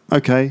 Yeah.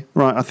 Okay.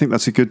 Right. I think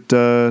that's a good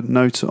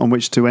note on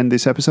which to end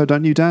this episode,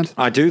 don't you, Dad?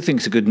 I do think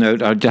it's a good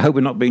note. I hope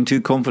we're not being too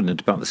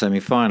confident about the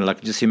semi-final. I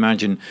can just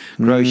imagine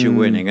Croatia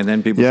winning, and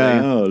then people Yeah.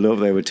 saying, "Oh, look,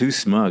 they were too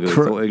smug. I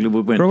thought England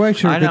would win."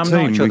 Croatia are a good I'm team.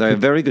 not sure We they're a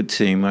could- very good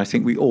team. I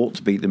think we ought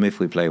to beat them if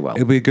we play well.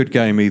 It'll be a good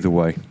game either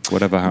way,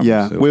 whatever happens.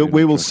 Yeah, it'll be an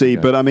we will interesting see.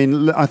 game. But I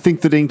mean, I think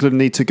that England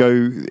need to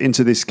go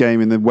into this game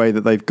in the way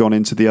that they've gone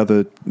into the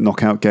other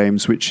knockout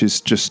games, which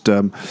is just,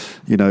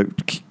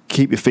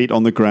 keep your feet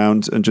on the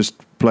ground and just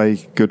play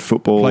good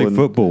football. play and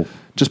football.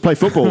 Just play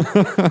football.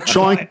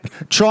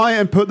 try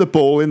and put the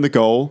ball in the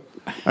goal,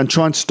 and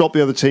try and stop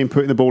the other team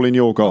putting the ball in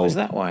your goal. Is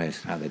that why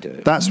how they do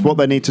it? That's what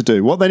they need to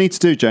do. What they need to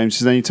do, James,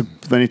 is they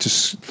need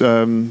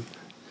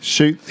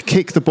to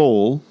kick the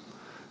ball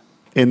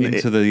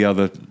Into the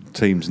other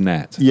team's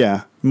net.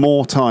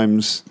 more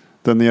times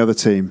than the other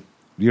team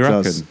You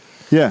does. reckon?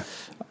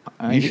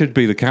 Yeah, You should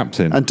be the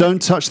captain. and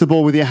don't touch the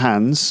ball with your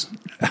hands.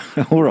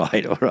 all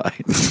right.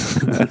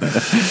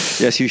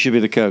 Yes, you should be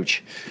the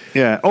coach.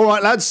 Yeah. All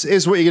right, lads.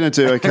 Here's what you're going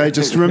to do. Okay,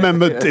 just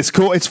remember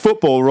it's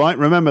football, right?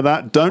 Remember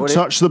that. Don't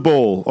touch the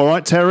ball. All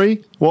right,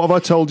 Terry. What have I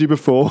told you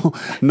before?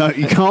 No,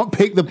 you can't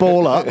pick the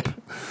ball up.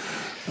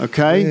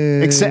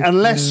 Okay, except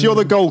unless you're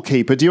the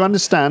goalkeeper. Do you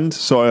understand?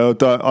 Sorry, I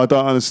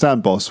don't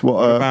understand, boss. What?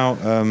 What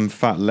about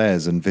Fat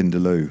Les and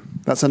Vindaloo?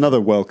 That's another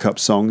World Cup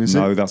song, is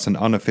No, it? that's an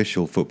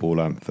unofficial football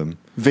anthem.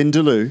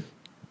 Vindaloo.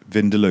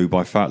 Vindaloo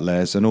by Fat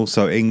Les, and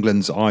also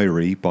England's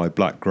Irie by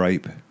Black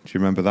Grape. Do you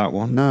remember that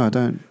one? No, I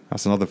don't.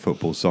 That's another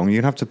football song.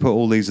 You're going to have to put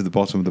all these at the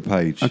bottom of the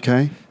page.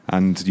 Okay.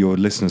 and your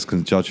listeners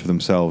can judge for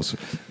themselves.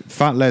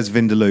 Fat Les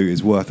Vindaloo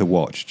is worth a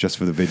watch just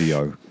for the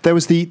video. There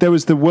was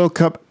the World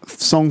Cup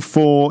song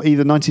for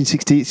either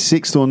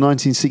 1966 or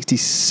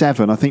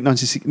 1967. I think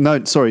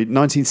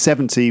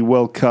 1970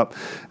 World Cup.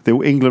 The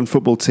England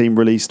football team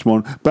released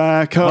one.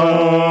 Back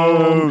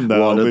home.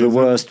 One of the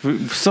worst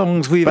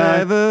songs we've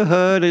ever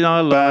heard in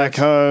our lives.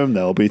 Back home,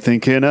 they'll be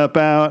thinking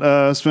about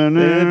us when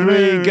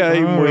Every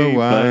game we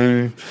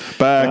play.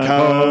 Back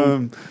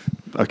home.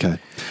 Okay.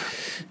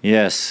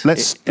 Yes.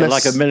 Let's-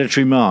 like a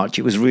military march.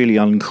 It was really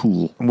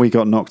uncool. We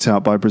got knocked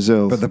out by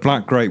Brazil. But the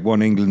Black Grape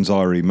one, England's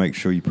Irie, make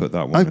sure you put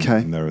that one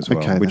in there as well,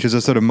 Okay, which then. is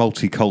a sort of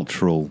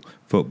multicultural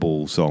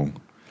football song.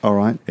 All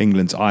right.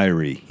 England's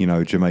Irie,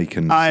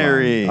 Jamaican slang.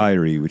 Irie.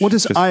 Irie. Which What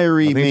is does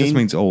Irie I think it mean? just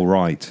means all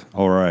right.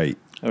 All right.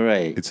 All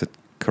right. It's a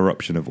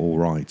corruption of all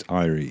right.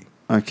 Irie,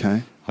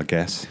 Okay. I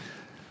guess.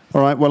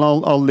 All right. Well,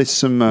 I'll list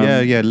some.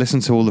 Yeah.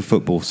 Listen to all the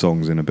football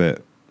songs in a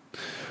bit.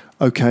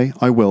 Okay,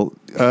 I will.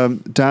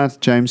 Dad,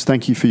 James,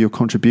 thank you for your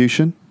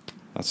contribution.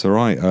 That's all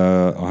right.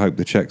 I hope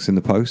the check's in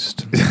the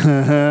post.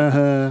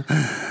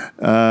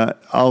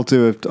 I'll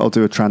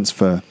do a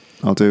transfer.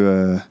 I'll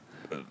do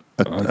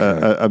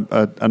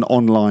an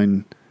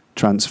online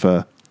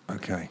transfer.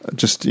 Okay. I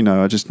just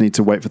need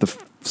to wait for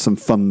some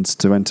funds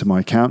to enter my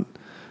account.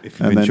 If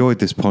you've And then- enjoyed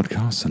this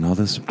podcast and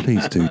others,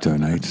 please do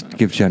donate.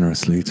 Give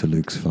generously to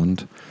Luke's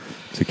fund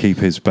to keep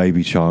his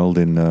baby child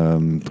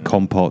in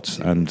compots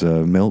and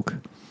milk.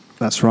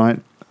 That's right,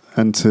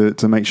 and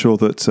to make sure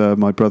that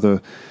my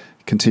brother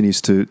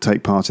continues to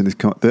take part in this.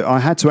 I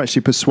had to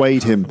actually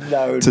persuade him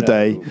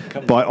today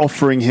by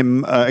offering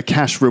him a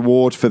cash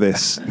reward for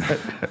this.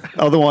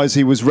 Otherwise,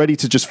 he was ready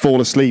to just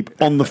fall asleep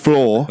on the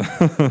floor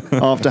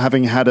after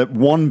having had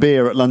one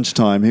beer at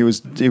lunchtime. He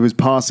was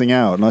passing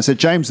out, and I said,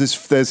 "James,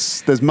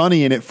 there's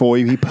money in it for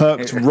you." He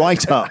perked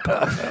right up.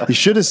 You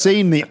should have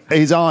seen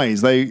his eyes.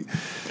 They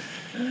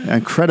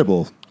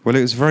incredible. Well,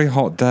 it was a very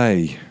hot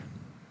day.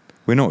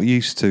 We're not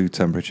used to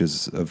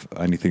temperatures of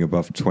anything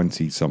above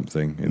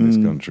 20-something in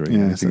this country. yes,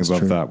 Anything that's above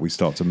true. that, we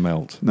start to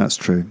melt. That's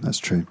true.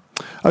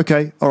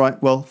 Okay, all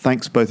right. Well,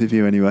 thanks both of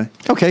you anyway.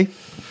 Okay.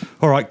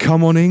 All right,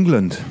 come on,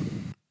 England.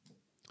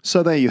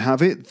 So there you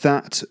have it.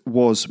 That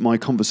was my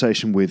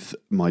conversation with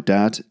my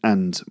dad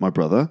and my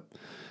brother.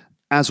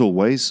 As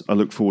always, I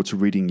look forward to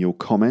reading your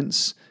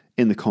comments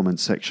in the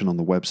comments section on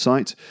the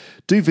website.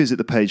 Do visit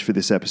the page for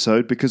this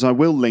episode because I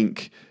will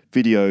link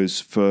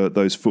videos for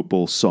those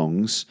football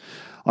songs.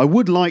 I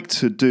would like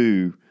to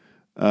do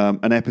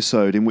an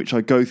episode in which I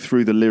go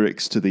through the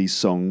lyrics to these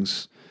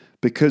songs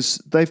because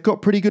they've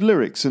got pretty good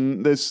lyrics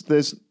and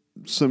there's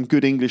some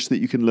good English that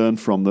you can learn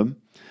from them.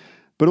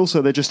 But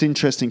also they're just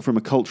interesting from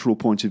a cultural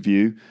point of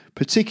view,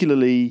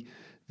 particularly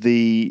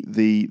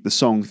the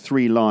song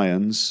Three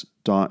Lions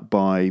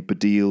by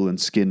Baddiel and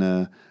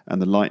Skinner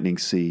and the Lightning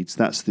Seeds.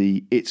 That's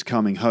the It's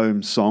Coming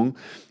Home song,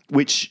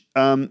 which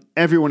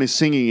everyone is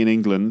singing in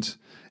England,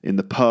 in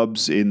the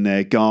pubs, in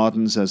their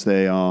gardens as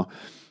they are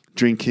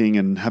drinking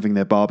and having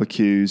their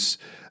barbecues.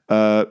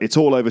 It's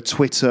all over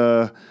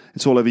Twitter.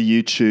 It's all over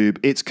YouTube.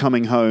 It's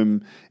Coming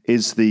Home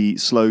is the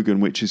slogan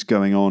which is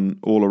going on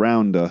all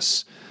around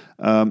us.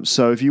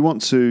 So if you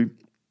want to,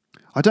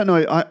 I don't know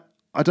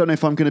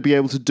if I'm going to be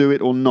able to do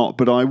it or not,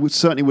 but I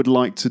certainly would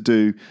like to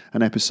do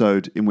an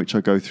episode in which I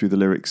go through the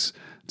lyrics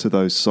to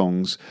those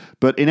songs.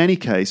 But in any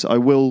case, I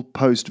will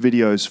post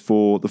videos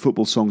for the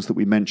football songs that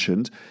we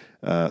mentioned.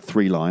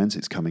 Three Lions,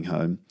 It's Coming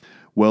Home.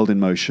 World in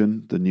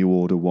Motion, the New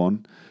Order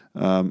one.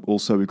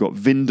 Also, we've got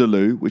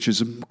Vindaloo, which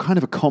is kind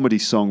of a comedy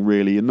song,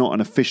 really, and not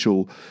an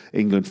official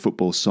England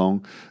football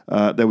song.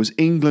 There was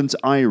England's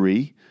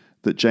Irie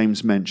that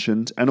James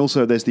mentioned, and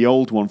also there's the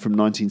old one from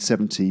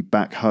 1970,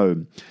 Back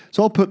Home.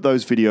 So I'll put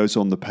those videos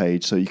on the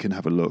page so you can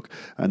have a look,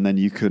 and then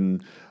you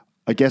can,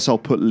 I guess I'll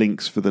put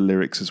links for the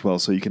lyrics as well,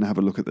 so you can have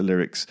a look at the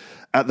lyrics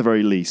at the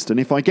very least. And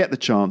if I get the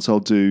chance, I'll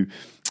do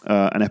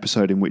an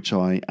episode in which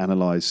I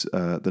analyse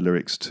the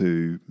lyrics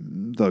to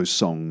those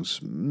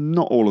songs.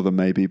 Not all of them,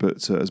 maybe,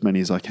 but as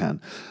many as I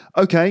can.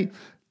 Okay,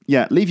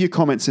 yeah, leave your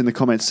comments in the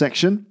comments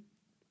section.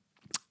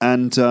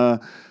 And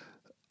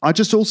I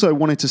just also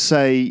wanted to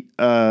say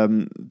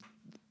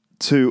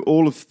to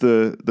all of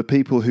the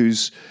people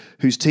whose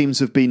teams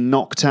have been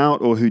knocked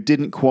out or who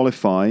didn't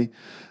qualify,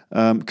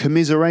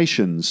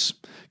 commiserations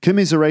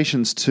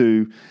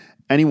to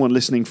anyone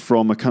listening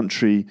from a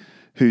country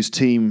whose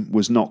team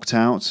was knocked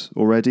out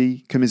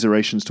already.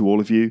 Commiserations to all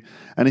of you.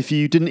 And if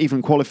you didn't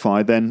even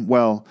qualify, then,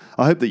 well,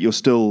 I hope that you're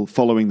still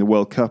following the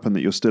World Cup and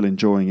that you're still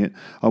enjoying it.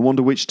 I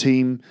wonder which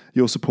team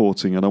you're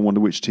supporting, and I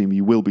wonder which team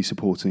you will be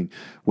supporting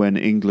when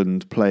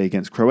England play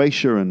against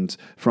Croatia and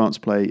France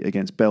play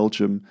against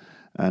Belgium,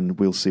 and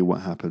we'll see what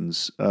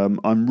happens.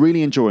 I'm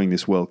really enjoying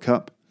this World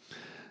Cup,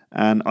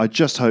 and I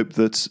just hope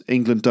that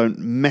England don't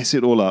mess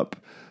it all up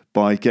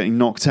by getting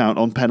knocked out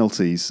on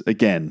penalties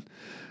again.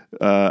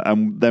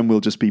 And then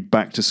we'll just be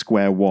back to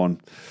square one.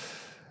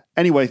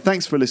 Anyway,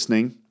 thanks for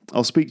listening.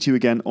 I'll speak to you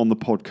again on the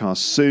podcast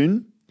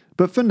soon.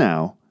 But for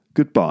now,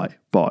 goodbye.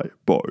 Bye.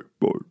 Bye.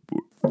 Bye.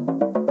 Bye.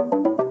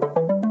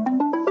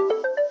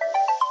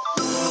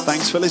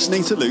 Thanks for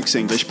listening to Luke's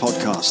English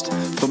podcast.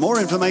 For more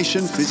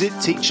information, visit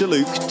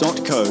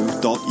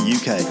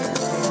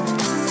teacherluke.co.uk.